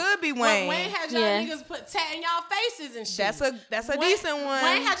 It could be Wayne. Wayne had y'all niggas tat in y'all faces and shit. That's a decent one.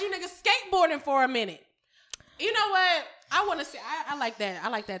 Wayne had you niggas skateboarding for a minute. You know what? I want to say I like that. I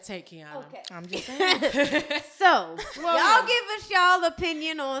like that take, Kiana. Okay. I'm just saying. So y'all give us y'all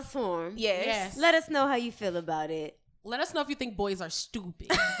opinion on Swarm. Yes. Let us know how you feel about it. Let us know if you think boys are stupid.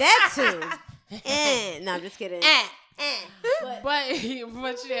 That too. No, I'm just kidding. But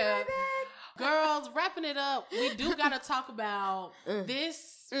yeah. Girls, wrapping it up, we do gotta talk about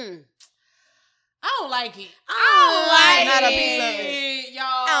this. I don't like it. Not a piece of it, y'all.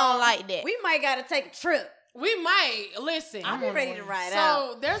 I don't like that. We might gotta take a trip. We might. Listen. I'm ready to ride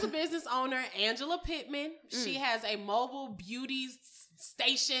out. So there's a business owner, Angela Pittman. She has a mobile beauty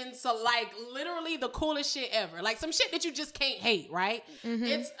station. So like literally the coolest shit ever. Like some shit that you just can't hate, right?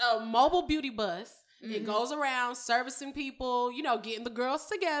 It's a mobile beauty bus. It goes around servicing people, getting the girls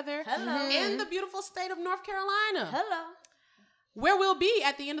together in the beautiful state of North Carolina. Hello. Where we'll be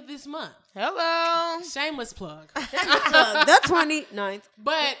at the end of this month. Hello. Shameless plug. The 29th.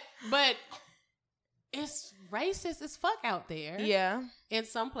 But it's racist as fuck out there. Yeah. In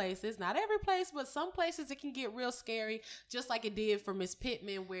some places. Not every place, but some places it can get real scary. Just like it did for Miss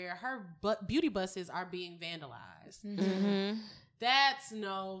Pittman where her beauty buses are being vandalized. Mm-hmm. That's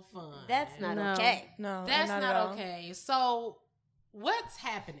no fun. That's not okay. No, that's not okay. So what's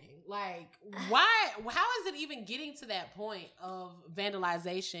happening? Like, why? How is it even getting to that point of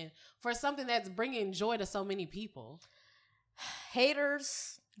vandalization for something that's bringing joy to so many people?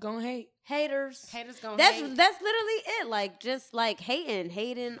 Haters gonna hate. Haters gonna hate. That's literally it. Like just like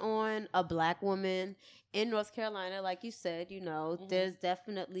hating on a black woman in North Carolina, like you said, there's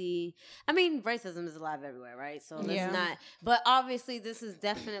definitely, racism is alive everywhere, right? So let's not, but obviously this is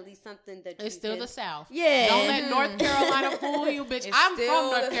definitely something that it's still the South. Yeah. Don't let North Carolina fool you, bitch. I'm from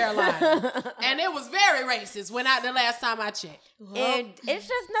North Carolina. And it was very racist the last time I checked. And it's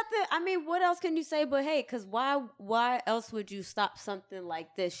just nothing, what else can you say but hey, because why else would you stop something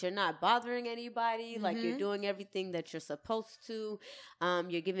like this? You're not bothering anybody, like you're doing everything that you're supposed to.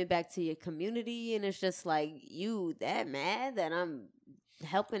 You're giving back to your community, and it's just like you that mad that I'm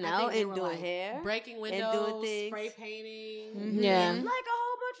helping out and doing hair, breaking windows, and doing things, spray painting, like a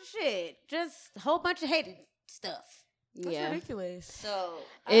whole bunch of shit, just a whole bunch of hating stuff. That's ridiculous. So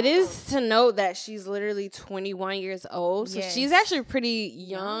it is to note that she's literally 21 years old. So she's actually pretty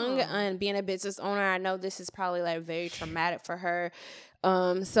young. And being a business owner, I know this is probably like very traumatic for her.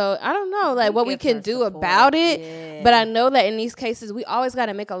 So I don't know like what we can do about it, but I know that in these cases we always got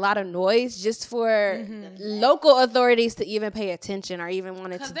to make a lot of noise just for local authorities to even pay attention or even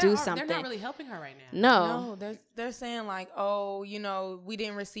wanted to do something. They're not really helping her right now. No, they're saying like, we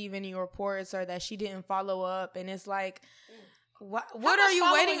didn't receive any reports or that she didn't follow up, and it's like, what are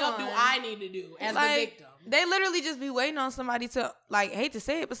you waiting on? Do I need to do as the victim? They literally just be waiting on somebody to, like, hate to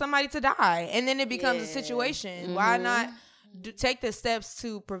say it, but somebody to die, and then it becomes a situation. Why not take the steps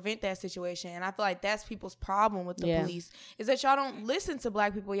to prevent that situation? And I feel like that's people's problem with the police, is that y'all don't listen to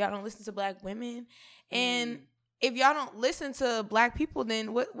black people, y'all don't listen to black women, and if y'all don't listen to black people, then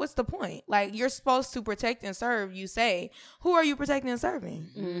what's the point? Like, you're supposed to protect and serve, you say. Who are you protecting and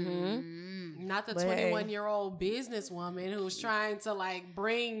serving? Not the 21-year-old businesswoman who's trying to like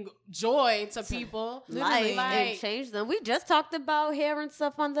bring joy to people, life, and change them. We just talked about hair and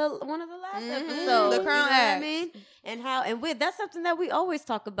stuff on one of the last episodes. The Crown Act. That's something that we always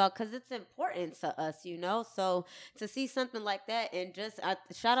talk about because it's important to us, So to see something like that, and just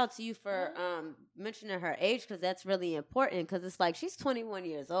shout out to you for mentioning her age, because that's really important. Because it's like she's 21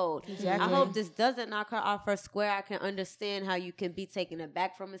 years old. Exactly. I hope this doesn't knock her off her square. I can understand how you can be taken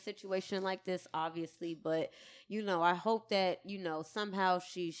aback from a situation like this, obviously, but I hope that somehow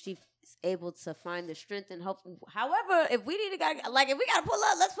she able to find the strength and hope. However, if we gotta pull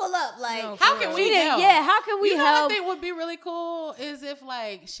up, let's pull up. Like, how can we help? Yeah, how can we help? What I think would be really cool is if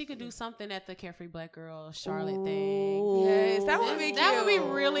like she could do something at the Carefree Black Girl Charlotte thing. Yes, that would be cute. That would be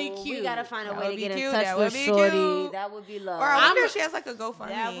really cute. We gotta find a way to get in touch with Shorty. That would be love. Or I wonder if she has like a GoFundMe.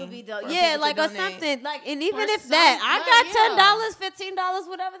 That would be dope. Yeah, like or something. Like, and even if that, I got $10, $15,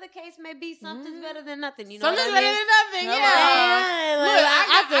 whatever the case may be, something's better than nothing. You know, something's better than nothing. Yeah.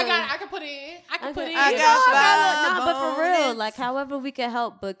 Look, I can put it in. I can put it in. No, but for real, like however we can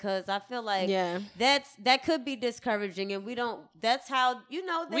help, because I feel like that could be discouraging, and we don't. That's how we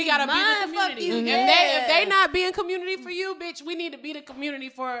gotta be the community. If they not being community for you, bitch, we need to be the community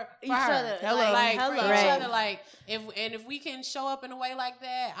for each other. For each other. Like if we can show up in a way like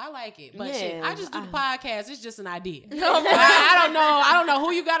that, I like it. But shit, I just do the podcast. It's just an idea. I don't know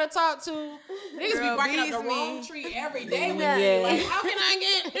who you gotta talk to. Niggas be barking up the wrong tree every day with me. Like, how can I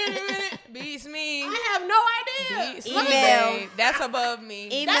get beats me? I have no idea. Email. That's above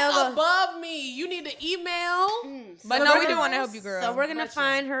me. That's above me. You need to email. But so no, we do want to help you, girl. So we're gonna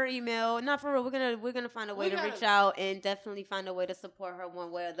find her email. Not for real. We're gonna find a way to reach out and definitely find a way to support her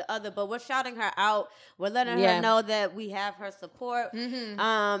one way or the other. But we're shouting her out. We're letting her know that we have her support.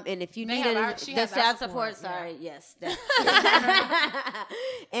 And if you need the shout support, sorry, yes.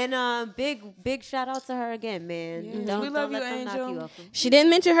 And big shout out to her again, man. Yeah. We love you, Angel. She didn't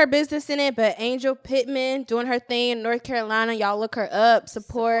mention her business in it, but Angel Pittman doing her thing in North Carolina. Y'all look her up,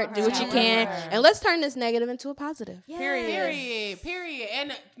 support, do what you can, and let's turn this negative into a positive. Yes. Period.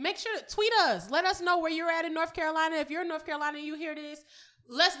 And make sure to tweet us. Let us know where you're at in North Carolina. If you're in North Carolina and you hear this,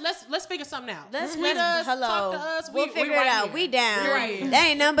 let's figure something out. Let's tweet us. Hello. Talk to us. We'll figure it out. Here. We down. Right. That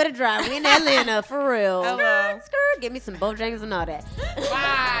ain't nothing but a drive. We in Atlanta for real. Hello. Skirt. Give me some Bojangles and all that.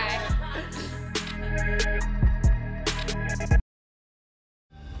 Bye.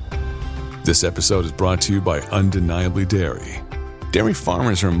 This episode is brought to you by Undeniably Dairy. Dairy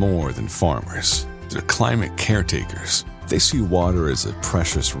farmers are more than farmers. They're climate caretakers. They see water as a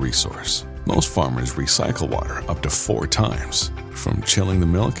precious resource. Most farmers recycle water up to 4 times, from chilling the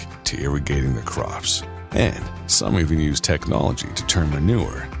milk to irrigating the crops. And some even use technology to turn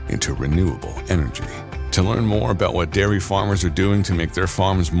manure into renewable energy. To learn more about what dairy farmers are doing to make their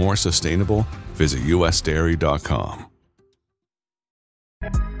farms more sustainable, visit usdairy.com.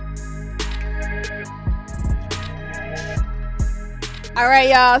 All right,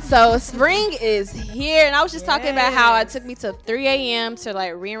 y'all. So spring is here, and I was just talking about how it took me to 3 a.m. to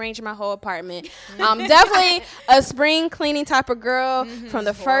like rearrange my whole apartment. Definitely a spring cleaning type of girl. From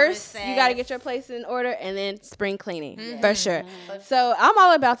the first, you got to get your place in order, and then spring cleaning for sure. So I'm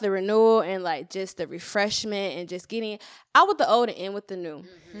all about the renewal and like just the refreshment and just getting out with the old and in with the new.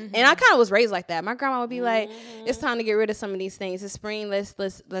 And I kind of was raised like that. My grandma would be like, "It's time to get rid of some of these things. It's spring. Let's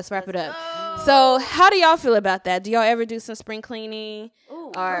wrap it up." So how do y'all feel about that? Do y'all ever do some spring cleaning?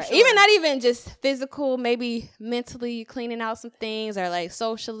 Or even not even just physical, maybe mentally cleaning out some things, or like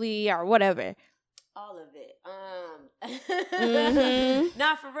socially or whatever? All of it.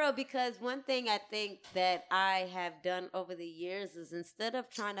 Not for real, because one thing I think that I have done over the years is instead of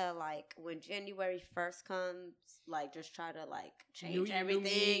trying to like when January 1st comes, like just try to like change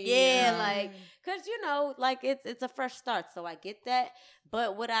everything. Like because like it's a fresh start, so I get that.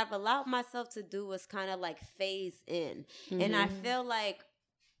 But what I've allowed myself to do is kind of like phase in, and I feel like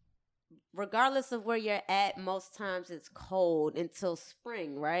regardless of where you're at, most times it's cold until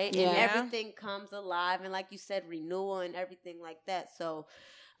spring, right? Yeah. And everything comes alive, and like you said, renewal and everything like that. So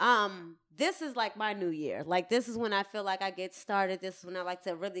this is like my new year. Like this is when I feel like I get started. This is when I like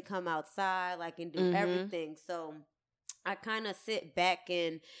to really come outside, like and do everything. So I kind of sit back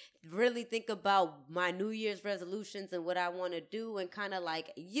and really think about my New Year's resolutions and what I want to do, and kind of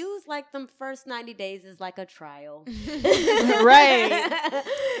like use like them first 90 days as like a trial. Right.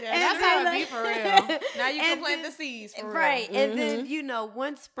 That's how it be for real. Now you can plant the seeds for real. Right. And then,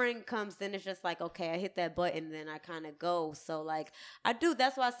 once spring comes, then it's just like, okay, I hit that button, then I kind of go. So like I do.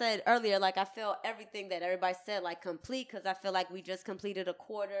 That's why I said earlier, like I feel everything that everybody said, like complete, because I feel like we just completed a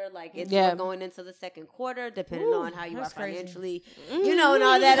quarter. Like we're going into the second quarter, depending on how you are financially, and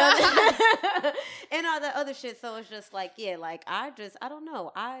all that and all that other shit. So it's just like, I don't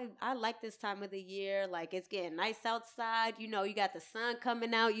know. I like this time of the year. Like it's getting nice outside. You got the sun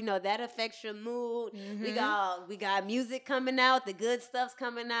coming out. That affects your mood. We got music coming out. The good stuff's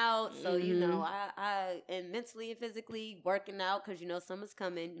coming out. So I am mentally and physically working out because summer's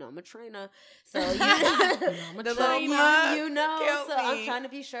coming. I'm a trainer. So I'm a trainer. So I'm I'm trying to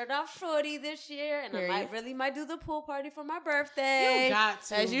be shirt off shorty this year, and I might do the pool party for my birthday. You got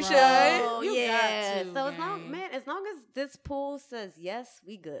to, as you bro. should. Oh, You yeah. got to, so as long as this pool says yes,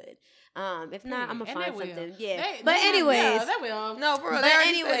 we good. If not, I'm gonna find something. Yeah. But anyways, they will. No, bro. But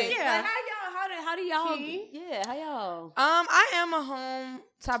anyways, yeah. How do y'all? Yeah, how y'all? I am a home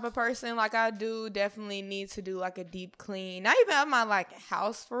type of person. Like, I do definitely need to do like a deep clean. Not even of my like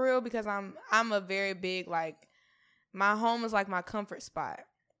house for real, because I'm a very big, like, my home is like my comfort spot.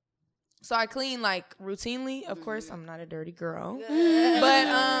 So I clean like routinely. Of course, I'm not a dirty girl. But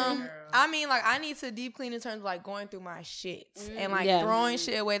I mean, like, I need to deep clean in terms of like going through my shits and like throwing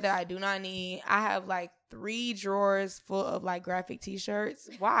shit away that I do not need. I have like 3 drawers full of like graphic t-shirts.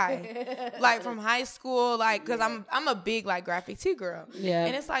 Why? Like from high school, like, because I'm a big like graphic tee girl. Yeah.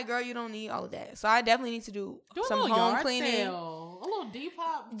 And it's like, girl, you don't need all of that. So I definitely need to do some home cleaning. Sale. A little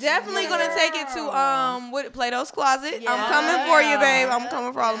Depop. Definitely gonna take it to Plato's Closet. Yeah. I'm coming for you, babe. I'm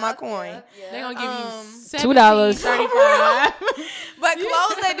coming for all of my coin. They're gonna give you $2. But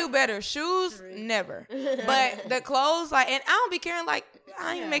clothes, they do better. Shoes, never. But the clothes, like, and I don't be caring, like,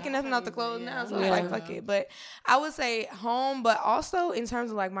 I ain't making nothing out the clothes now, so I'm like, fuck it. But I would say home, but also in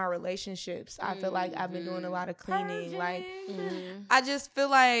terms of like my relationships, I feel like I've been doing a lot of cleaning. Like, I just feel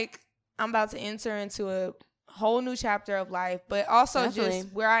like I'm about to enter into a whole new chapter of life, but also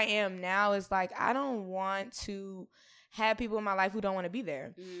just where I am now is like, I don't want to have people in my life who don't want to be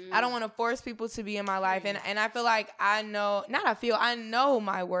there. I don't want to force people to be in my life. And I feel like I know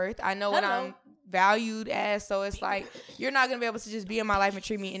my worth. I know what I'm valued as. So it's like, you're not going to be able to just be in my life and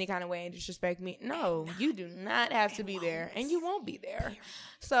treat me any kind of way and disrespect me. No, you do not have to be there, and you won't be there.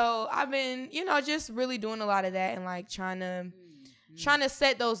 So I've been, just really doing a lot of that and like trying to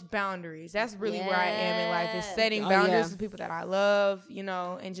set those boundaries. That's really where I am in life, is setting boundaries with people that I love,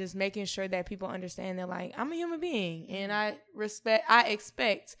 and just making sure that people understand that, like, I'm a human being and I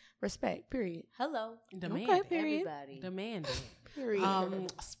expect respect, period. Hello. Demand. Okay, period. Everybody. Demand it.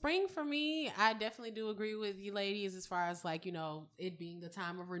 Period. Spring for me, I definitely do agree with you ladies as far as like, it being the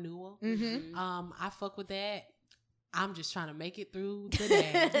time of renewal. I fuck with that. I'm just trying to make it through the day.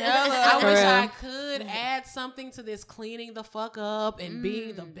 I wish I could add something to this cleaning the fuck up and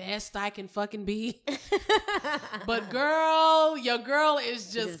being the best I can fucking be. But girl, your girl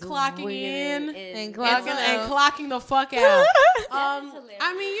is just clocking in and clocking the fuck out. I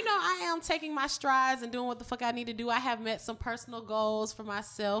mean, I am taking my strides and doing what the fuck I need to do. I have met some personal goals for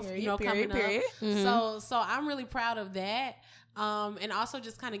myself, coming up. So I'm really proud of that. And also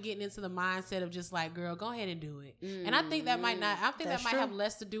just kind of getting into the mindset of just like, girl, go ahead and do it. And I think that might have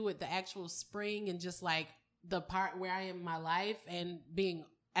less to do with the actual spring and just like the part where I am in my life and being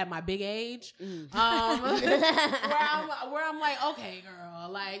at my big age, where I'm like, okay, girl,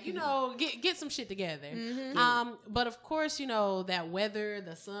 like, get some shit together. But of course, that weather,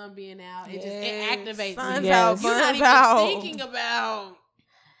 the sun being out, it activates. Sun's out, You're not even thinking about.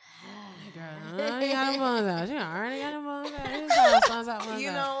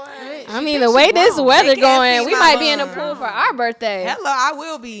 I mean, the way this weather going, we might be in the pool for our birthday. Hello, I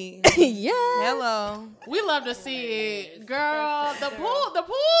will be. Yeah. Hello. We love to see it, girl. The pools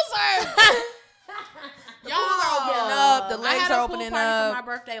are. Y'all are opening up. The legs are opening up. For my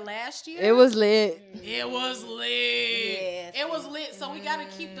birthday last year. It was lit. It was lit. Yes. It was lit. So we got to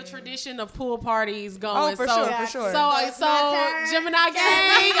keep the tradition of pool parties going. Oh, for sure. So Gemini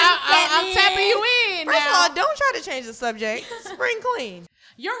gang, I'm tapping you in. First of all, don't try to change the subject. Spring clean.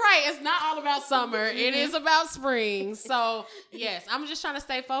 You're right. It's not all about summer. It is about spring. So, yes, I'm just trying to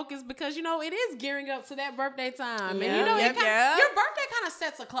stay focused because, it is gearing up to that birthday time. And, your birthday kind of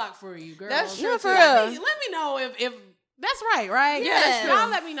sets a clock for you, girl. That's true. For real. Let me know if that's right? Yeah, that's true. Y'all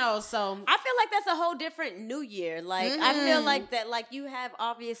let me know. So I feel like that's a whole different new year. Like I feel like that, like you have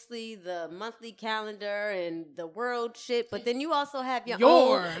obviously the monthly calendar and the world shit, but then you also have your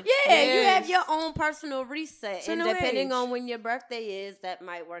own. Yeah, you have your own personal reset, and depending on when your birthday is, that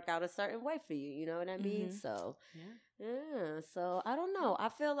might work out a certain way for you. You know what I mean? So yeah. So I don't know. I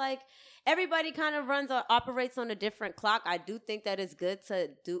feel like everybody kind of operates on a different clock. I do think that it's good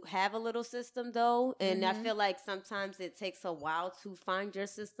to have a little system though. And I feel like sometimes it takes a while to find your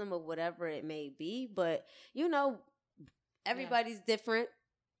system of whatever it may be. But, everybody's different.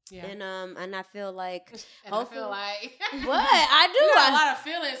 Yeah. And I feel like I feel like what I do. You got a lot of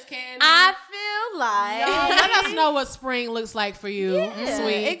feelings, Candy. I feel like let us know what spring looks like for you,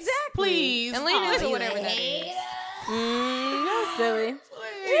 sweet. Exactly. Please. And lean into whatever that is. That's silly.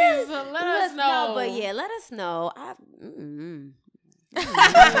 Please let us know. But yeah, let us know. I ain't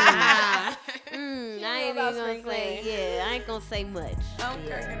even gonna say. Yeah, I ain't gonna say much.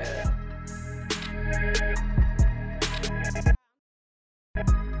 Okay.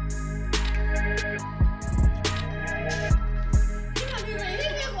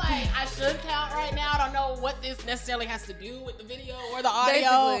 what this necessarily has to do with the video or the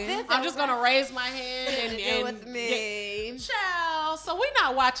audio. I'm just gonna raise my hand and with me. Child. So we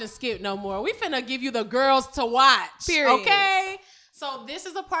not watching Skip no more. We finna give you the girls to watch. Period. Okay. So this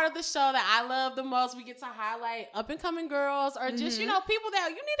is a part of the show that I love the most. We get to highlight up and coming girls or just, people that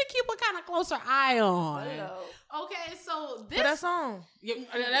you need to keep a kind of closer eye on. Okay, so this. Put us on.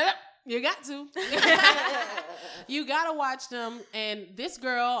 You got to. You got to watch them. And this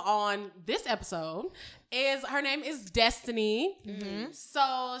girl on this episode her name is Destiny.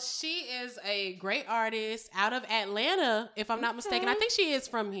 So she is a great artist out of Atlanta, if I'm not mistaken. I think she is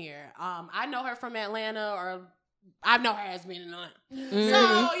from here. I know her from Atlanta, or I know her as being in Atlanta.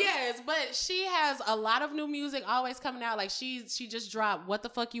 So yes, but she has a lot of new music always coming out. Like she just dropped What the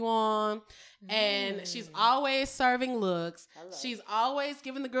Fuck You On, and she's always serving looks. Hello. She's always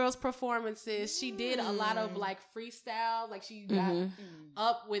giving the girls performances. She did a lot of like freestyle, like she got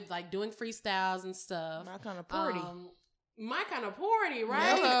up with like doing freestyles and stuff. My kind of party. My kind of party,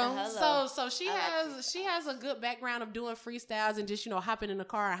 right? Hello. So she has a good background of doing freestyles and just hopping in the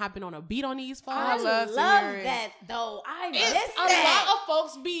car and hopping on a beat on these folks. I love that though. A lot of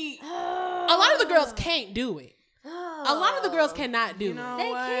folks a lot of the girls can't do it. A lot of the girls cannot do it.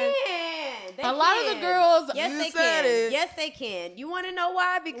 They can. A lot of the girls. Yes, they can. Yes, they can. You want to know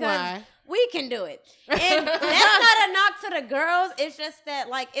why? Because we can do it. And that's not a knock to the girls. It's just that,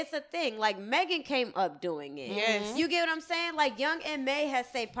 like, it's a thing. Like, Megan came up doing it. Yes. You get what I'm saying? Like, Young M.A. has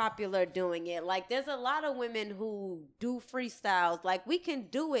stayed popular doing it. Like, there's a lot of women who do freestyles. Like, we can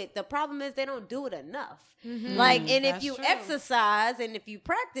do it. The problem is they don't do it enough. Like, and if you exercise and if you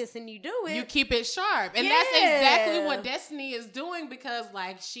practice and you do it, you keep it sharp. And that's exactly what Destiny is doing, because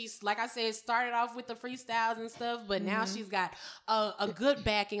like she's, like I said, started off with the freestyles and stuff, but now she's got a good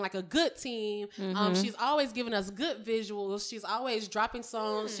backing, like a good team. She's always giving us good visuals. She's always dropping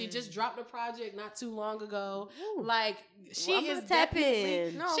songs. She just dropped a project not too long ago. Like she is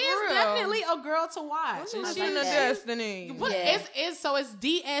definitely a girl to watch. She's in the Destiny. But it's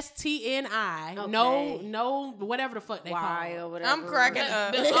DSTNI. Okay. No, whatever the fuck they call it. Or whatever. I'm cracking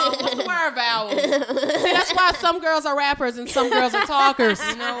up. What's the word vowels? See, that's why some girls are rappers and some girls are talkers.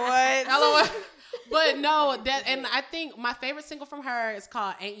 You know what? But no, and I think my favorite single from her is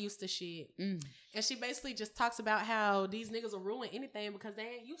called Ain't Used to Shit. And she basically just talks about how these niggas will ruin anything because they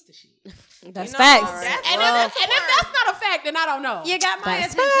ain't used to shit. That's facts. And if that's not a fact, then I don't know. You got my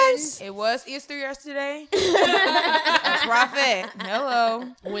attention. It was Easter yesterday. That's Prophet. Hello.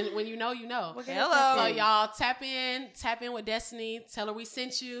 When you know, you know. Hello. So y'all tap in with Destiny. Tell her we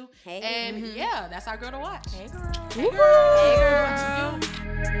sent you. Hey. And yeah, that's our girl to watch. Hey girl. Hey girl. What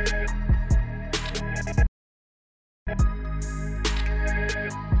you do?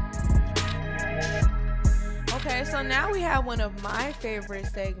 Okay, so now we have one of my favorite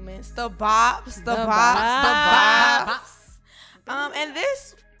segments, the bops. And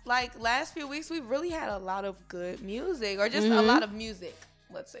this, like, last few weeks, we've really had a lot of good music, or just a lot of music.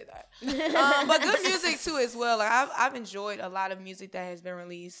 Let's say that. But good music too as well. Like I've enjoyed a lot of music that has been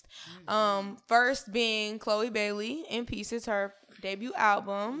released. First being Chloe Bailey in Pieces, her debut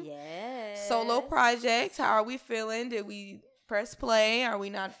album. Yes. Solo project. How are we feeling? Did we press play? Are we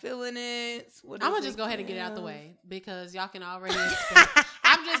not feeling it? I'm gonna just go ahead and get it out the way because y'all can already expect.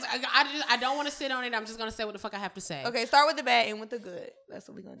 I don't want to sit on it. I'm just gonna say what the fuck I have to say. Okay, start with the bad, end with the good. That's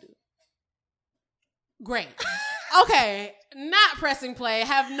what we're gonna do. Great. Okay, not pressing play.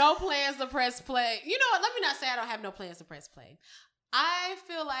 Have no plans to press play. You know what? Let me not say I don't have no plans to press play. I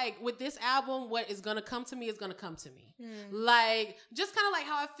feel like with this album, what is gonna come to me is gonna come to me. Like just kind of like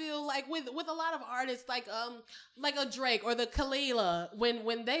how I feel like with a lot of artists, like a Drake or the Kalila,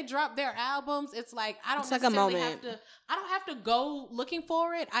 when they drop their albums, it's like I don't necessarily have to. I don't have to go looking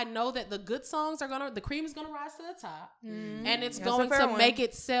for it. I know that the good songs the cream is gonna rise to the top, and it's going to make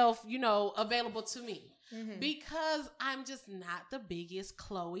itself, available to me. Because I'm just not the biggest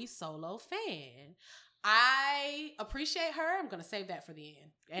Chloe solo fan. I appreciate her. I'm going to save that for the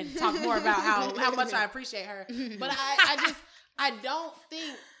end and talk more about how much I appreciate her. But I don't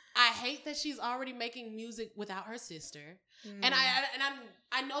think, I hate that she's already making music without her sister. And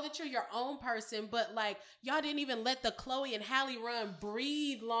I know that you're your own person, but like y'all didn't even let the Chloe and Halle run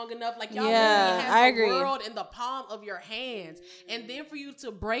breathe long enough. Like y'all really had the world in the palm of your hands. And then for you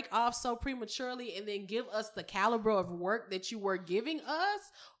to break off so prematurely and then give us the caliber of work that you were giving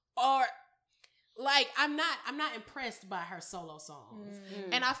us, or Like, I'm not impressed by her solo songs.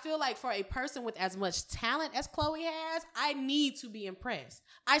 And I feel like for a person with as much talent as Chloe has, I need to be impressed.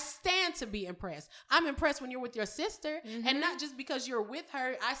 I stand to be impressed. I'm impressed when you're with your sister, and not just because you're with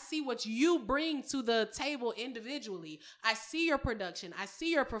her. I see what you bring to the table individually. I see your production. I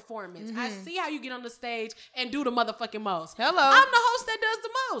see your performance. I see how you get on the stage and do the motherfucking most. Hello. I'm the host that does the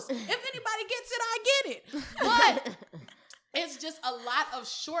most. If anybody gets it, I get it. But it's just a lot of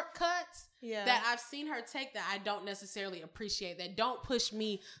shortcuts that I've seen her take that I don't necessarily appreciate, that don't push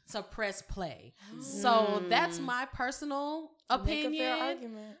me to press play. So that's my personal opinion. Make a fair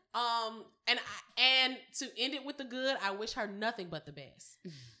argument. And to end it with the good, I wish her nothing but the best.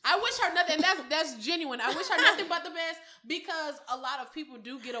 I wish her nothing, and that's genuine. I wish her nothing but the best, because a lot of people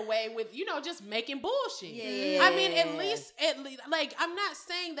do get away with, just making bullshit. Yeah. I mean, at least, like, I'm not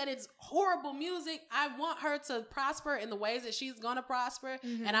saying that it's horrible music. I want her to prosper in the ways that she's gonna prosper,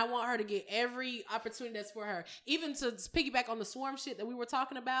 and I want her to get every opportunity that's for her. Even to piggyback on the Swarm shit that we were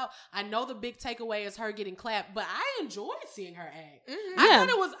talking about, I know the big takeaway is her getting clapped, but I enjoyed seeing her act.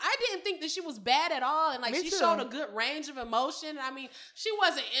 I didn't think that she was bad at all, and like she showed a good range of emotion. I mean, she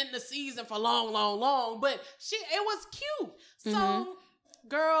wasn't in the season for long, but it was cute. So,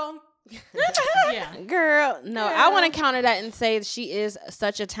 girl. Girl, no, I want to counter that and say she is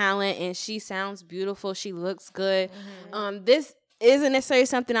such a talent, and she sounds beautiful. She looks good. This isn't necessarily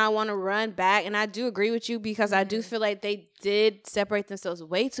something I want to run back, and I do agree with you, because I do feel like they did separate themselves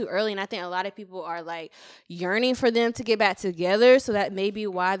way too early, and I think a lot of people are like yearning for them to get back together, so that may be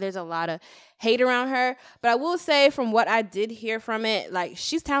why there's a lot of hate around her. But I will say, from what I did hear from it, like,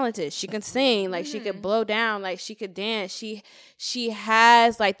 she's talented. She can sing, like she could blow down, like she could dance. She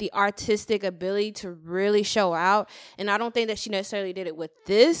has like the artistic ability to really show out, and I don't think that she necessarily did it with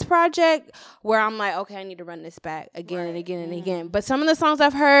this project, where I'm like, okay, I need to run this back again and again and again. But some of the songs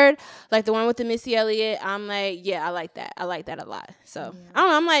I've heard, like the one with the Missy Elliott, I'm like, yeah, I like that. I like that a lot. So I don't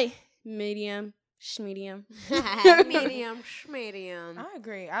know, I'm like medium. Schmedium. Medium. I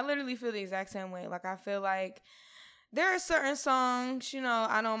agree. I literally feel the exact same way. Like, I feel like there are certain songs,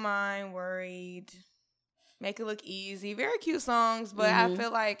 I don't mind, Worried, Make It Look Easy, very cute songs, but I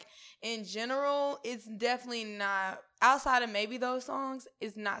feel like in general, it's definitely not, outside of maybe those songs,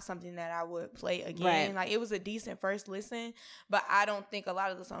 it's not something that I would play again. Right. Like, it was a decent first listen, but I don't think a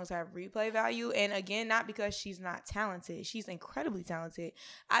lot of the songs have replay value. And again, not because she's not talented. She's incredibly talented.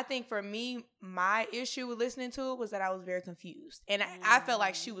 I think for me, my issue with listening to it was that I was very confused. And I felt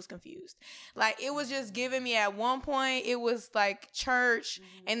like she was confused. Like, it was just giving me, at one point, it was like church.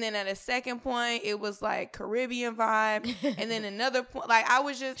 And then at a second point, it was like Caribbean vibe. And then another point, like, I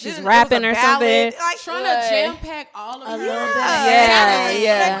was just... She's rapping or something. Like, trying to jam-pack all of her.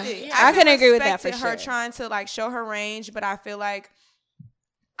 Yeah. I can agree with that for sure. Her trying to like show her range, but I feel like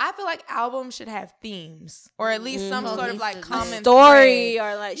albums should have themes, or at least some sort of like common story,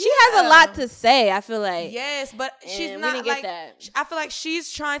 or like she has a lot to say. I feel like but she's not like that. I feel like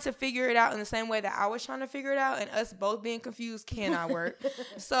she's trying to figure it out in the same way that I was trying to figure it out, and us both being confused cannot work.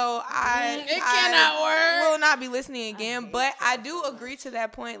 So I cannot work. Will not be listening again. But I do agree to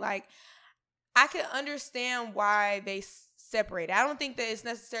that point. Like, I can understand why they separate. I don't think that it's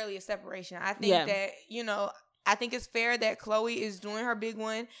necessarily a separation. I think that, I think it's fair that Chloe is doing her big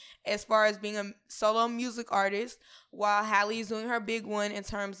one as far as being a solo music artist, while Halle is doing her big one in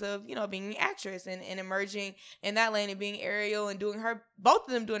terms of, being an actress and emerging in that lane, and being Ariel and doing both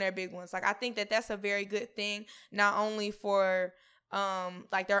of them doing their big ones. Like, I think that that's a very good thing, not only for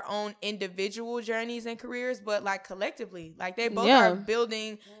like their own individual journeys and careers, but like collectively. Like, they both are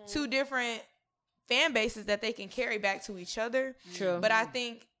building two different fan bases that they can carry back to each other. True. But I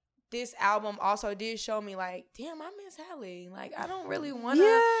think this album also did show me, like, damn, I miss Halle. Like, I don't really want to.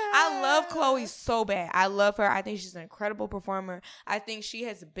 I love Chloe so bad. I love her. I think she's an incredible performer. I think she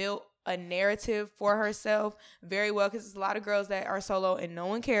has built a narrative for herself very well, because there's a lot of girls that are solo and no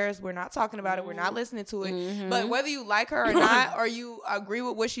one cares. We're not talking about it. We're not listening to it. But whether you like her or not, or you agree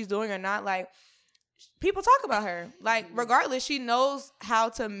with what she's doing or not, like, people talk about her. Like, regardless, she knows how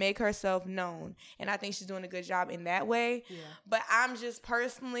to make herself known. And I think she's doing a good job in that way. Yeah. But I'm just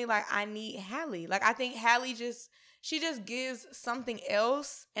personally, like, I need Halle. Like, I think Halle she just gives something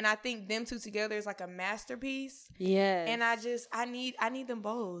else. And I think them two together is like a masterpiece. Yeah. And I need them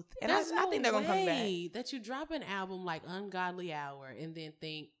both. And I think they're going to come back. That you drop an album like Ungodly Hour and then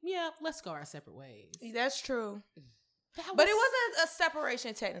think, let's go our separate ways. That's true. But it wasn't a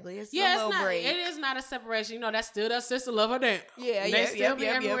separation technically. It's a little break. It is not a separation. That's still that sister love her dance. They still be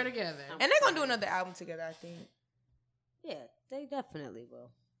everywhere together. And they're gonna do another album together, I think. Yeah, they definitely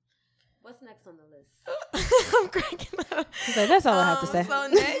will. What's next on the list? I'm cracking up. That's all I have to say. So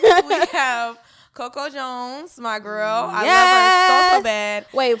next we have Coco Jones, my girl. I love her so bad.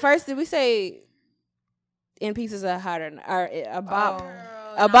 Wait, first, did we say In Pieces are harder or a bop?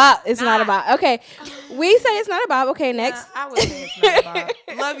 A bop. It's not a bop. Okay. We say it's not a bop. Okay, next. I would say it's not a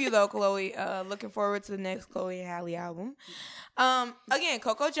bop. Love you though, Chloe. Looking forward to the next Chloe and Halle album. Again,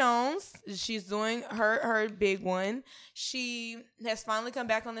 Coco Jones. She's doing her big one. She has finally come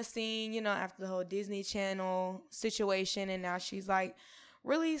back on the scene, you know, after the whole Disney Channel situation, and now she's like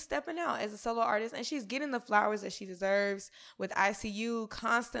really stepping out as a solo artist, and she's getting the flowers that she deserves with ICU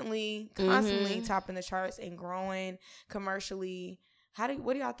constantly topping the charts and growing commercially.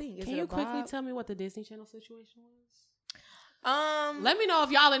 What do y'all think? Can you quickly tell me what the Disney Channel situation was? Let me know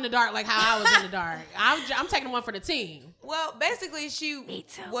if y'all in the dark like how I was in the dark. I'm taking one for the team. Well, basically she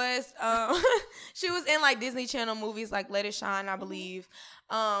was she was in like Disney Channel movies like Let It Shine, I believe.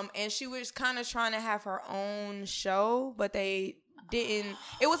 And she was kind of trying to have her own show, but they didn't.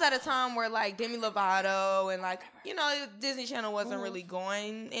 It was at a time where like Demi Lovato and like, you know, Disney Channel wasn't really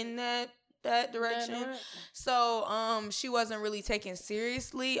going in that direction. So she wasn't really taken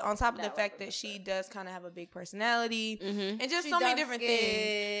seriously, on top of the fact that she does kind of have a big personality and just so many different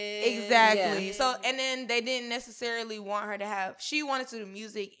things. Exactly. Yeah. So, and then they didn't necessarily want her to have, she wanted to do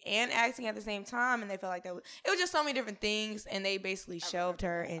music and acting at the same time, and they felt like it was just so many different things, and they basically shelved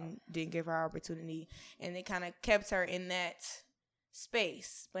her and didn't give her opportunity, and they kind of kept her in that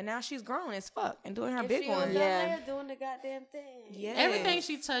space. But now she's grown as fuck and doing her big one. Yeah, doing the goddamn thing. Yeah, everything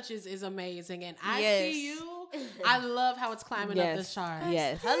she touches is amazing, and I see you. I love how it's climbing up this chart.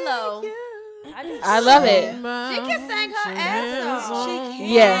 Yes. Hello. I love it. She can sing her ass off. She can.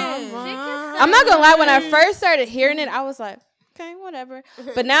 Yeah. She can I'm not gonna lie. When I first started hearing it, I was like, okay, whatever.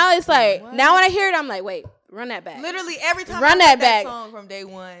 But now it's like, now when I hear it, I'm like, wait, run that back. Literally every time run I heard that song from day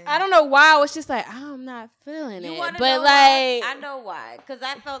one. I don't know why. I was just like, I'm not feeling it. But know like, why? I know why. Because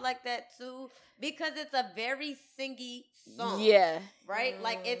I felt like that too. Because it's a very singy song. Yeah. Right?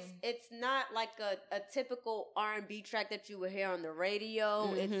 Like it's not like a typical R&B track that you would hear on the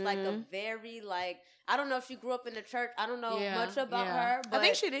radio. It's like a very like, I don't know if she grew up in the church. I don't know much about her. But I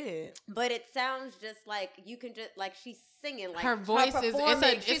think she did. But it sounds just like you can just like she's singing like her voice is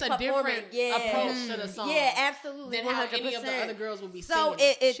it's a different approach to the song. Yeah, absolutely. Than 100%. How any of the other girls would be singing. So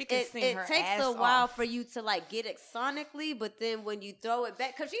it takes a while off for you to like get it sonically, but then when you throw it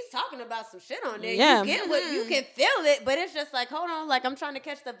back, because she's talking about some shit on there, you get what you can feel it, but it's just like, hold on, like I'm trying to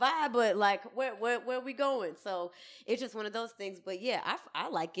catch the vibe, but like where we going? So it's just one of those things. But yeah, I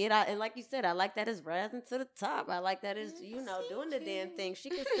like it. And like you said, I like that it's rising to the top. I like that it's doing the damn thing. She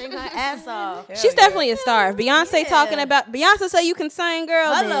can sing her ass off. She's definitely a star. If Beyonce talking about Beyonce say you can sing,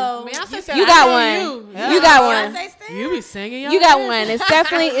 girl. Hello, Beyonce said, you got one. You got one. You be singing. You got one. It's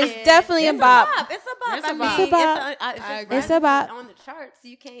definitely a bop. It's a bop. It's a bop. It's a bop. On the charts,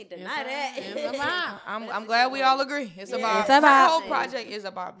 you can't deny that. I'm glad we all agree. It's a bop. It's a bop. The whole project is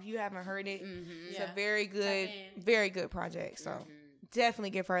a bop. If you haven't heard it, it's a very good project. So definitely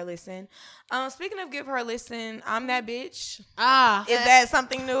give her a listen. Speaking of give her a listen, I'm That Bitch. Is that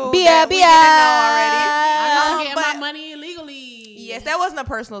something new that we didn't know already? I'm getting my money illegally. Yes, that wasn't a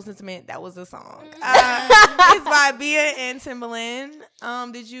personal sentiment. That was a song. It's by Bia and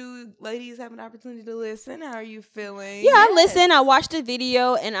Timbaland. Did you ladies have an opportunity to listen? How are you feeling? Yeah, I listened. I watched the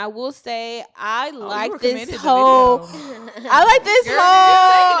video, and I will say I like this whole. I like this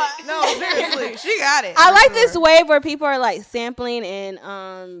whole. No, seriously, she got it. I like this wave where people are like sampling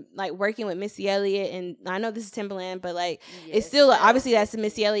and like working with Missy Elliott, and I know this is Timbaland, but like it's still obviously that's a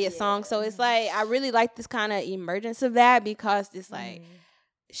Missy Elliott song, so it's like I really like this kind of emergence of that because it's like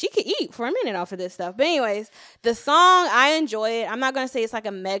she could eat for a minute off of this stuff. But anyways, the song, I enjoy it. I'm not gonna say it's like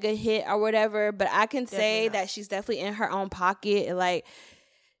a mega hit or whatever, but I can say that she's definitely in her own pocket. And like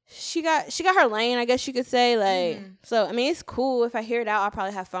she got her lane, I guess you could say. Like so, I mean, it's cool. If I hear it out, I'll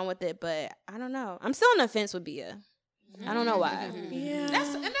probably have fun with it. But I don't know. I'm still on the fence with Bia. I don't know why. Yeah,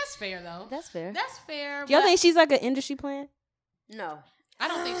 that's fair though. That's fair. That's fair. Do y'all think she's like an industry plant? No. I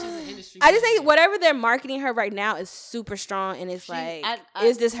don't think she's an industry. I just think whatever they're marketing her right now is super strong, and it's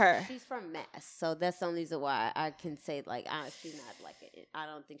is this her? She's from Mass, so that's the only reason why I can say like she's not like I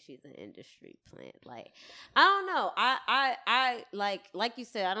don't think she's an industry plant. Like I don't know. I like you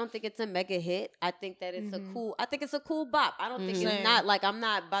said. I don't think it's a mega hit. I think that it's I think it's a cool bop. I don't think it's not like I'm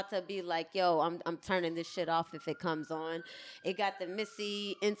not about to be like yo. I'm turning this shit off if it comes on. It got the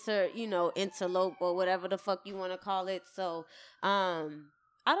Missy interlope or whatever the fuck you want to call it. So.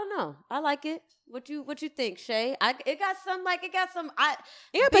 I don't know. I like it. What you think, Shay? It got some. It got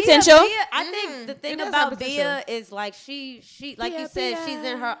potential. Bia, I think the thing about Bia is like she like you said, she's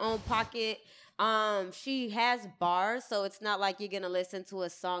in her own pocket. She has bars, so it's not like you're gonna listen to a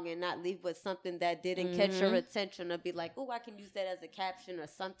song and not leave with something that didn't catch your attention, or be like, oh, I can use that as a caption or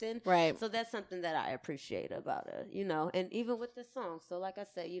something. Right. So that's something that I appreciate about her, you know. And even with the song, so like I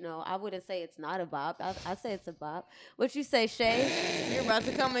said, you know, I wouldn't say it's not a bop. I say it's a bop. What you say, Shay? You're about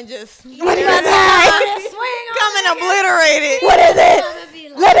to come and just What you about to swing on come and obliterate it. What is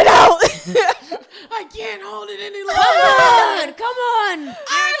it? Let it out. I can't hold it any longer. Come on.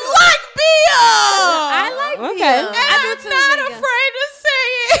 I like Bia. I like Okay. Bia. And I I'm do too, not Nika. afraid to say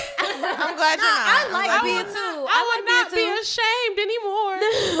it. I'm glad you're not. I like I'm glad Bia you're too. I would not like Bia be too. ashamed anymore.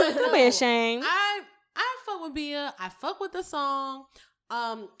 Don't be ashamed. I fuck with Bia. I fuck with the song.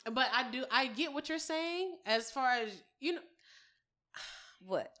 But I get what you're saying as far as, you know,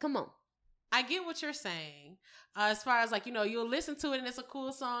 What? Come on. I get what you're saying. As far as, like, you know, you'll listen to it and it's a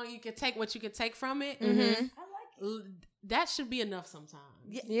cool song. You can take what you can take from it. Mm-hmm. That should be enough sometimes.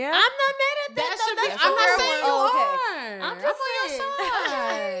 Yeah. I'm not mad at that. That should be. That's I'm a not real saying one. you Okay. are. I'm just on saying. your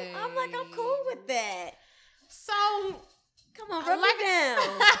side. I'm like, I'm cool with that. So, Come on, rub like- me down.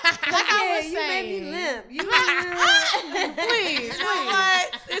 like I was you made me saying. limp. You Please. You know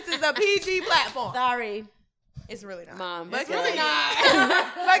what? This is a PG platform. Sorry, It's really not. Mom. But It's really okay. not.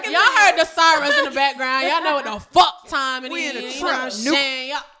 Fucking Y'all heard the sirens in the background. Y'all know what the fuck time it We is. in the You know what I'm trap.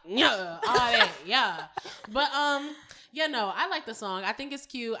 saying? Yeah, all that. Yeah. But yeah, no, I like the song. I think it's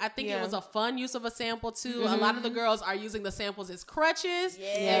cute. I think it was a fun use of a sample too. A lot of the girls are using the samples as crutches. Yeah.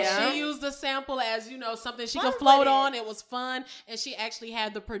 And she used the sample as, you know, something she Fun could float with it. on. It was fun. And she actually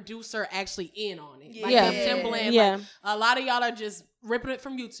had the producer actually in on it. Like Yeah. them Timbaland. Yeah. Like, a lot of y'all are just ripping it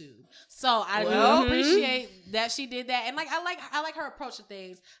from YouTube. So I Well, do appreciate that she did that. And like I like her approach to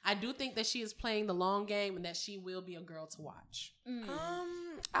things. I do think that she is playing the long game and that she will be a girl to watch.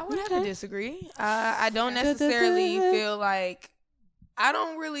 I would have to disagree. I don't necessarily feel like I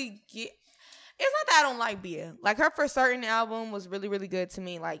don't really get. It's not that I don't like Bia. Like, her For Certain album was really, really good to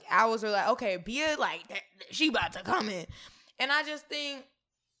me. Like, I was really like, okay, Bia, like, she about to come in. And I just think,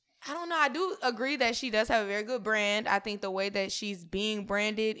 I don't know. I do agree that she does have a very good brand. I think the way that she's being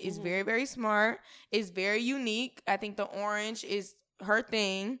branded is very, very smart. It's very unique. I think the orange is her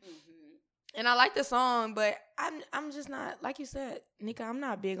thing. And I like the song, but I'm just not, like you said, Nika, I'm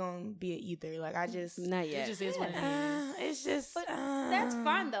not big on Bia either. Like, I just, Not It yet. just is what it is. it's just, That's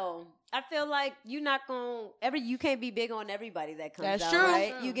fine though. I feel like you're not you can't be big on everybody that comes That's out, true.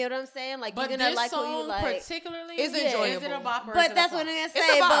 right? You get what I'm saying? Like, But you're gonna this like who song you like. particularly is Is it enjoyable. a bop or is But it that's a what I'm flop? gonna It's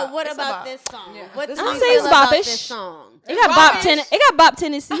a say. bop. But what It's a about bop. this song? Yeah. What This do song you is feel about boppish. this song? It got bop tennis. It got bop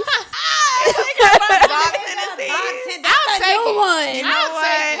tendencies. Bop Tennessee. That's a new one. You know what?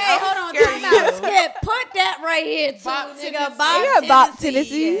 Hey, hold on. Scared Time of you. out. Skip. Put that right here, too. Bop Nigga, Tennessee. bop It got bop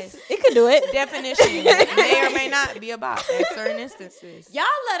Tennessee. tendencies. It could do it. Definition may or may not be a bop in certain instances. Y'all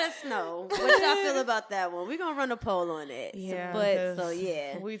let us know what y'all feel about that one. We're gonna run a poll on it. Yeah, But 'cause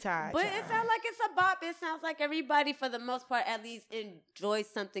yeah. we tired. But y'all. it sounds like it's a bop. It sounds like everybody, for the most part, at least enjoys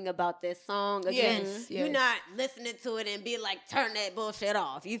something about this song. Again, Yes, you're yes. not listening to it and be like, turn that bullshit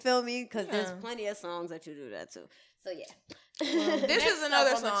off. You feel me? Because there's plenty of songs that you do that too. So yeah. This Next is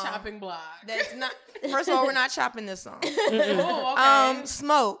another up on song the chopping block. that's not. First of all, we're not chopping this song. Oh, okay.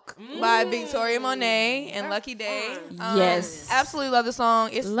 Smoke by Victoria Monet and Lucky Day. Yes. Absolutely love the song.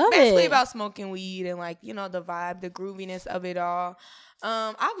 It's Love basically it. about smoking weed and, like, you know, the vibe, the grooviness of it all.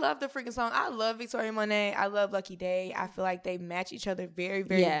 I love the freaking song. I love Victoria Monet. I love Lucky Day. I feel like they match each other very,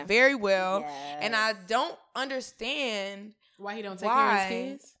 very, Yeah. very well. Yes. And I don't understand Why he don't take why. care of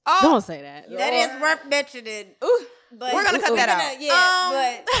his kids? Oh, Don't say that. That is worth mentioning. ooh. But We're gonna cut that out. Yeah,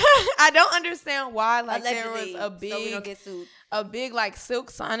 but I don't understand why. Like, there was allegedly, a so we don't big, get sued. like,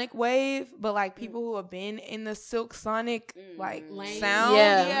 Silk Sonic wave, but like people who have been in the Silk Sonic like Lane. sound,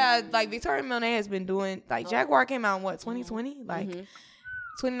 Yeah. like Victoria Monet has been doing. Like, Jaguar came out in what, 2020, like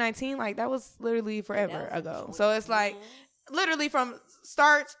 2019, like that was literally forever ago. So it's like literally from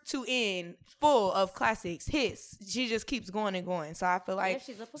start to end, full of classics, hits. She just keeps going and going. So I feel like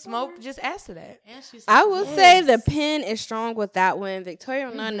she's a performer. Smoke just adds to that. And she's I will say the pen is strong with that one. Victoria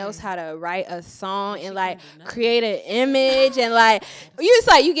Monet knows how to write a song and like create an image and like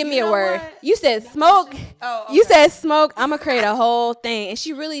you give me a know word. what? You said smoke. Oh, You okay. said smoke. I'm gonna create a whole thing, and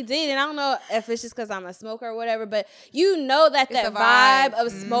she really did. And I don't know if it's just because I'm a smoker or whatever, but you know that It's a vibe vibe.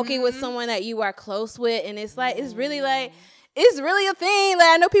 of smoking with someone that you are close with, and it's like it's really like. It's really a thing. Like,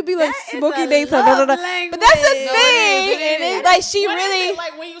 I know people be like That is smoking a dates, but love that's a language. thing. No, it is. And it's like she What is really. it?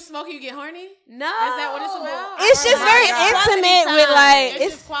 Like when you smoke, you get horny? No. Is that what it's about? It's just Oh very my God. intimate with like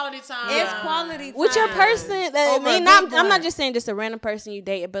It's just quality time. It's quality time. with your person. That, Over a big I'm blunt. not just saying just a random person you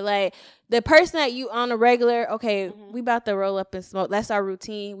date, but like the person that you on a regular. Okay, we about to roll up and smoke. That's our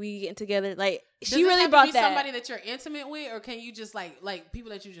routine. We getting together. Like she really brought that. Somebody that you're intimate with, or can you just like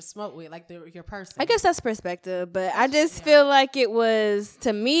people that you just smoke with, like your person? I guess that's perspective, but I just feel like it was,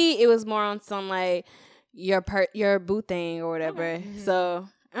 to me, it was more on some like your boo thing or whatever. Okay. So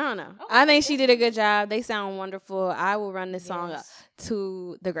I don't know. Okay. I think she did a good job. They sound wonderful. I will run this song up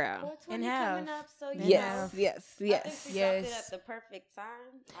to the ground. And have. So yes. I think she dropped it at the perfect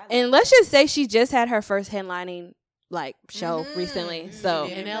time. And let's just say she just had her first headlining show recently. So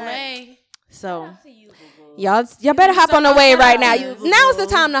in LA. So y'all better hop on the wave right now. Now's the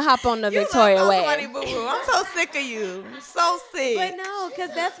time to hop on the Victoria wave. I'm so sick of you. So sick. But no,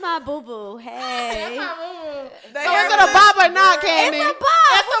 because that's my boo boo. Hey. That's my boo boo. So is it a bop or not, Candy? It's a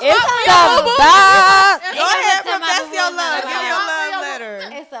bop. It's a bop. Go ahead, profess your love. Give your love letter.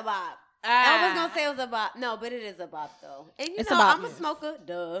 It's a bop. I was gonna say it was a bop. No, but it is a bop though. And I'm a smoker.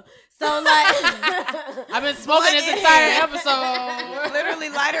 Duh. So I've been smoking this entire episode. Literally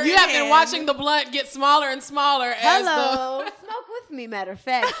lighter. You have been watching the blunt get smaller and smaller. Hello, smoke with me. Matter of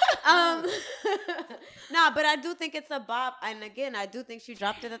fact. Nah, but I do think it's a bop, and again, I do think she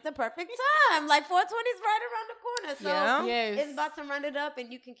dropped it at the perfect time. Like 420's right around the corner, so it's about to run it up,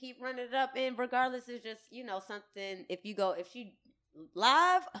 and you can keep running it up. And regardless, it's just something. If she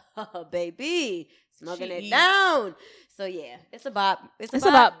live, baby, smoking it down. So yeah, it's a bop. It's a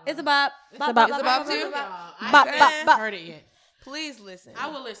bop. It's a bop. It's a bop too. Bop. I haven't heard it yet. Please listen. I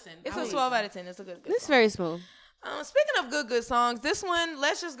will listen. It's a 12 out of 10. It's a good It's song. very smooth. Speaking of good songs, this one,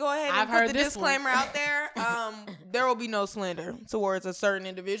 let's just go ahead and put the disclaimer out there. There will be no slander towards a certain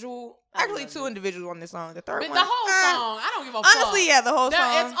individual. Actually, two individuals on this song. The third one. The whole song. I don't give a fuck. Honestly, yeah, the whole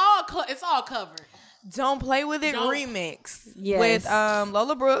song. It's all covered. Don't Play With It remix with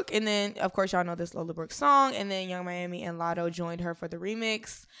Lola Brooke, and then of course y'all know this Lola Brooke song, and then Young Miami and Lotto joined her for the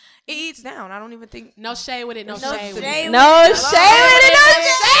remix. It eats down. I don't even think no shade with it. No shade with it.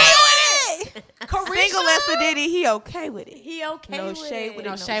 Single as Diddy, he okay with it. He okay no with shade it. with it.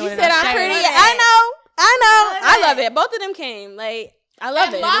 No shade He with it. said I'm pretty. I know. I love it. Both of them came. Like I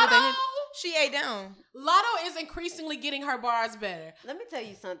love it. Lotto, she ate down. Lotto is increasingly getting her bars better. Let me tell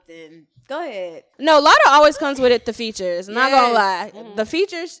you something. Go ahead. No, Lotto always comes with it. The features. I'm not gonna lie. The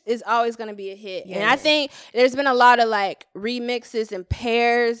features is always gonna be a hit, and I think there's been a lot of like remixes and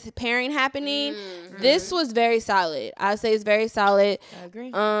pairing happening. This was very solid. I'd say it's very solid. I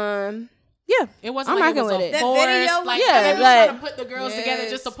agree. Yeah, it wasn't I'm like rocking with it. The video, trying to put the girls together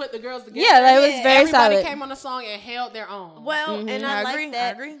just to put the girls together. Yeah, like, it was very Everybody solid. came on the song and held their own. Well, and I agree. like that. I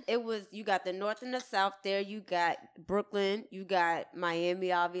agree. It was, you got the North and the South there. You got Brooklyn. You got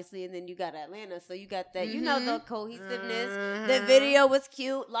Miami, obviously, and then you got Atlanta. So you got that. You know the cohesiveness. The video was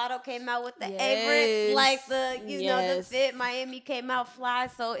cute. Lotto came out with the Avericks, like the the fit. Miami came out fly.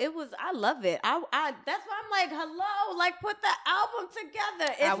 So it was. I love it. I that's why I'm like, hello, like put the album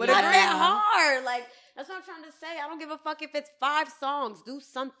together. It's not that hard. Like. That's what I'm trying to say. I don't give a fuck if it's 5 songs. Do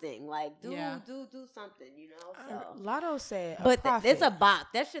something. Like, do something, So. Lotto said but it's a bop.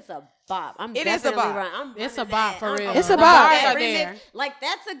 That's just a bop. It is a bop. It's a bop for real. It's a bop. Like,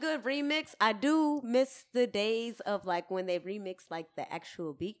 that's a good remix. I do miss the days of, like, when they remix, like, the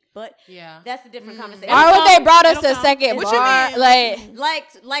actual beat. But that's a different conversation. Why would they brought us a second what bar? You mean? Like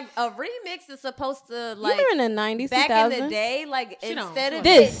a remix is supposed to, like, you were in the 90s, back 2000? in the day, like, instead of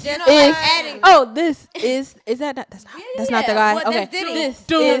this just is adding. Oh, this is that not, that's not the guy. Well, okay, this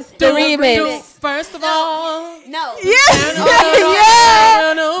is the remix. First of all, no.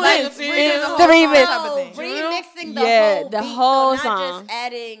 Like, the remix. Remixing the whole the beat, whole so song. not just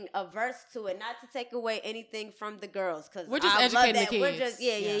adding a verse to it, not to take away anything from the girls, because we're just educating the kids. We're just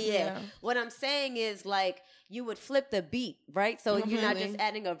yeah. What I'm saying is, like, you would flip the beat, right? So you're not just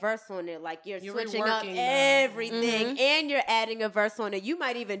adding a verse on it, like you're switching up everything, and you're adding a verse on it. You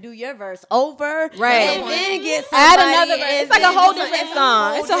might even do your verse over, right? And then get add another verse. It's like a whole different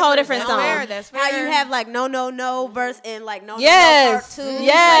song. It's a whole different song. That's fair. How you have like no verse and like no yes, part 2.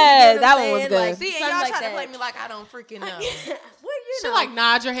 yes, that one was good. Like, see, and y'all try to play me like I don't freaking know. She like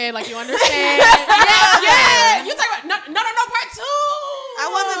nod your head like you understand. yeah. You talk about no part 2. I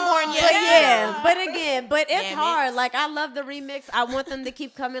wasn't born yet. But it's hard. Like, I love the remix. I want them to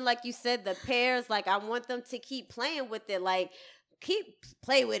keep coming, like you said, the pairs. Like, I want them to keep playing with it. Like,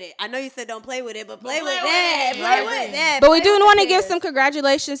 play with it. I know you said don't play with it, but play with that. Play with that. But we do want to give some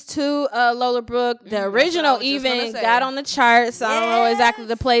congratulations to Lola Brooke. The original even got on the charts. I don't know exactly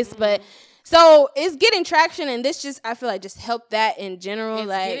the place, but So it's getting traction, and this just, I feel like, just helped that in general. It's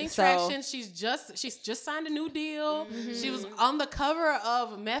like getting traction. She's just signed a new deal. She was on the cover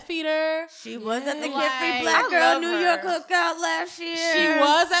of Meth Eater. She was at the Carefree Black Girl New York cookout last year. She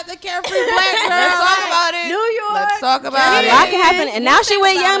was at the Carefree Black Girl. Let's talk about it. New York. Let's talk about it. A lot can happen, and now she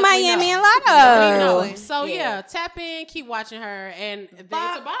with Young Miami and Lotto. So yeah, tap in, keep watching her, and it's a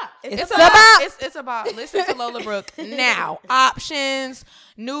bop. It's about. Listen to Lola Brooke now. Options,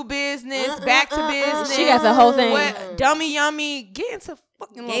 new business, back to business. She got the whole thing. Dummy Yummy. Get into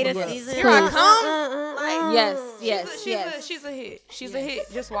fucking Lola Brooke. Season. Here I come. Like, yes. She's a hit. She's a hit.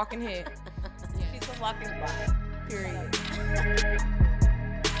 Just walking hit. She's a walking bop. Period.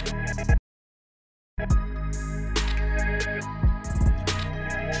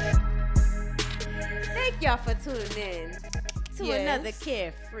 Thank y'all for tuning in to another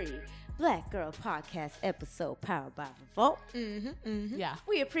Carefree Black Girl Podcast episode powered by Revolt. Yeah.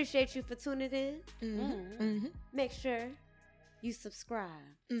 We appreciate you for tuning in. Make sure you subscribe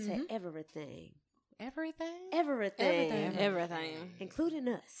to everything. Everything. Including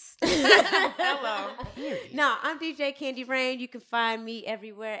us. Hello. No, I'm DJ Candy Rain. You can find me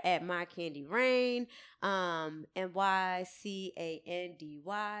everywhere at My Candy Rain.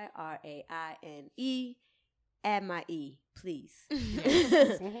 NYCANDYRAINE. Add my E, please.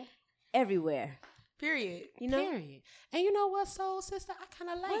 Everywhere. Period. You know? Period. And you know what, Soul Sister? I kind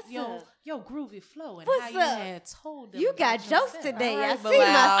of like What's up? your groovy flow and What's how you up? had told them. You got about jokes yourself. today. All right, I see Bilal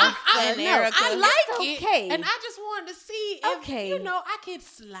my and Erica. I like It's it. okay. And I just wanted to see if, you know, I could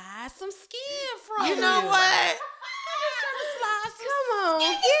slide some skin from you. You know what? I'm just trying to slide some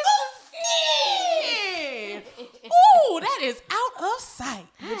skin. Ooh, that is out of sight.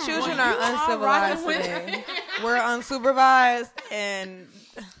 The children are uncivilized today. We're unsupervised and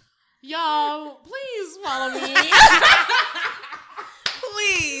Y'all, please follow me.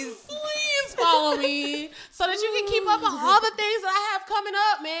 please Follow me so that you can keep up on all the things that I have coming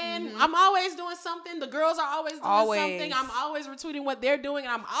up, man. I'm always doing something. The girls are always doing something. I'm always retweeting what they're doing,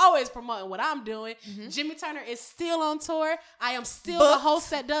 and I'm always promoting what I'm doing. Jimmy Turner is still on tour. I am still the host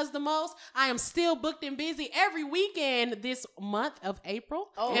that does the most. I am still booked and busy every weekend this month of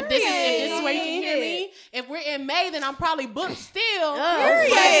April. If this is where you can hear me. If we're in May, then I'm probably booked still.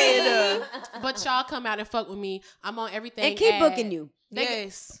 But y'all come out and fuck with me. I'm on everything. And keep booking you.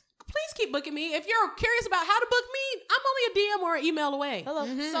 yes. Please keep booking me. If you're curious about how to book me, I'm only a DM or an email away. Hello.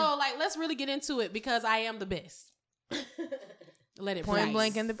 So, like, let's really get into it because I am the best. Let it Point breathe.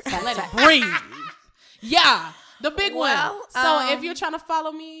 blank in the Let it breathe. Yeah, the big one. So, if you're trying to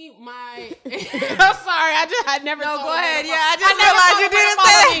follow me, my I'm sorry, I never. No, told go her ahead. to Yeah, I just never realized told you her to didn't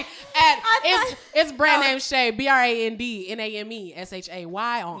follow say me it's brand name Shay,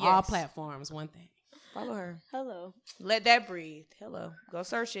 BRANDNAMESHAY on all platforms. One thing. Follow her. Hello. Let that breathe. Hello. Go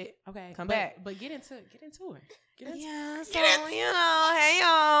search it. Okay, Come back. But get into her. Yeah, so you know, hey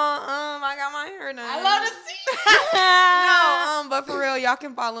y'all. I got my hair done. I love to see. No, but for real, y'all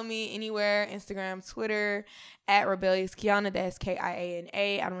can follow me anywhere: Instagram, Twitter, at Rebellious Kiana. That's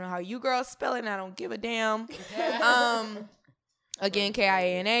KIANA. I don't know how you girls spell it, and I don't give a damn. Again,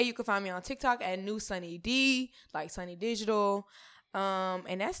 KIANA. You can find me on TikTok at New Sunny D, like Sunny Digital.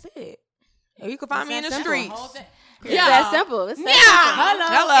 And that's it. You can find me in the streets. Yeah, that's simple. It's simple.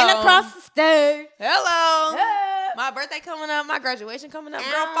 Hello. And across the stage. Hello. My birthday coming up. My graduation coming up.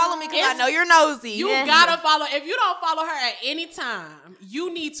 Girl, follow me because I know you're nosy. You gotta follow. If you don't follow her at any time,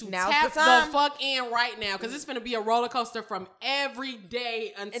 you need to tap the fuck in right now because it's gonna be a roller coaster from every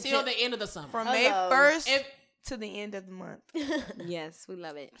day until the end of the summer. From May 1st to the end of the month. Yes, we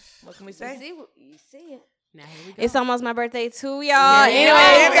love it. What can we say? You see it. Now here we go. It's almost my birthday too, y'all. Queen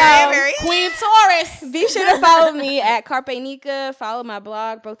Taurus. Be sure to follow me at Carpe Nika. Follow my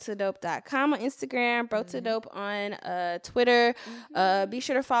blog, brotodope.com on Instagram, brotodope on Twitter. Be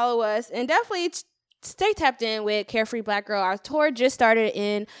sure to follow us and definitely stay tapped in with Carefree Black Girl. Our tour just started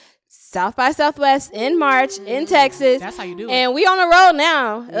in South by Southwest in March in Texas. That's how you do it. And we on the road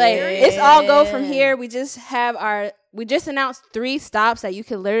now. Like it's all go from here. We just announced 3 stops that you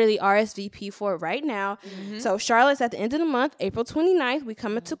can literally RSVP for right now. So Charlotte's at the end of the month, April 29th. We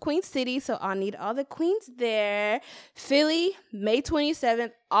coming to Queen City, so I'll need all the queens there. Philly, May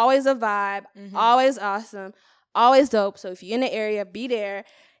 27th. Always a vibe. Always awesome. Always dope. So if you're in the area, be there.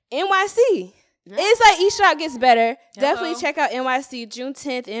 NYC. It's like each shop gets better. Definitely check out NYC June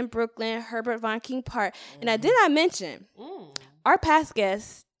 10th in Brooklyn, Herbert Von King Park. And I did not mention our past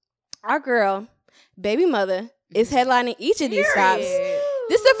guest, our girl, Baby Mother, is headlining each of these stops.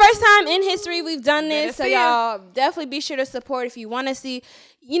 This is the first time in history we've done this, so y'all definitely be sure to support if you want to see.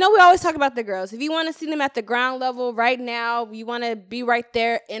 We always talk about the girls. If you want to see them at the ground level right now, you want to be right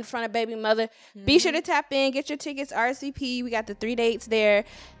there in front of baby mother, be sure to tap in, get your tickets, RSVP. We got the 3 dates there.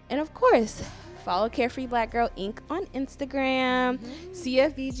 And of course, follow Carefree Black Girl Inc. on Instagram,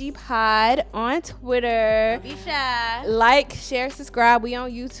 CFBG Pod on Twitter. Don't be shy. Like, share, subscribe. We on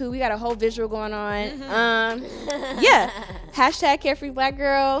YouTube. We got a whole visual going on. Hashtag Carefree Black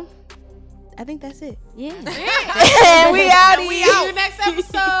Girl. I think that's it. Yeah. And we out. We out. See you next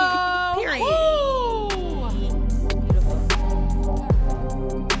episode. Period.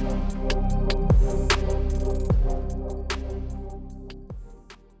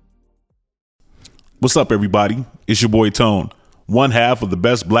 What's up, everybody? It's your boy Tone, one half of the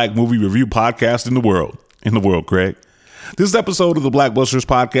best black movie review podcast in the world. Craig. This episode of the Black Busters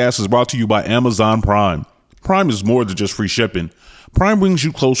podcast is brought to you by Amazon Prime. Prime is more than just free shipping. Prime brings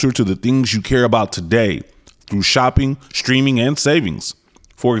you closer to the things you care about today through shopping, streaming, and savings.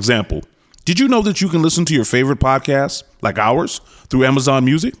 For example, did you know that you can listen to your favorite podcasts, like ours, through Amazon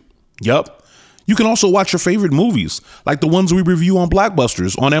Music? Yup. You can also watch your favorite movies, like the ones we review on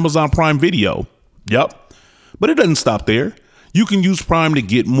Blackbusters on Amazon Prime Video. Yup. But it doesn't stop there. You can use Prime to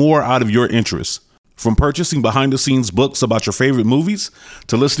get more out of your interests. From purchasing behind-the-scenes books about your favorite movies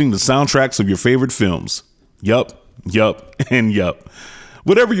to listening to soundtracks of your favorite films. Yup, and yup.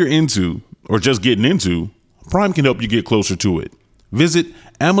 Whatever you're into or just getting into, Prime can help you get closer to it. Visit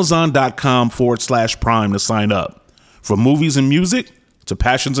Amazon.com/Prime to sign up. From movies and music to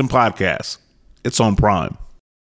passions and podcasts, it's on Prime.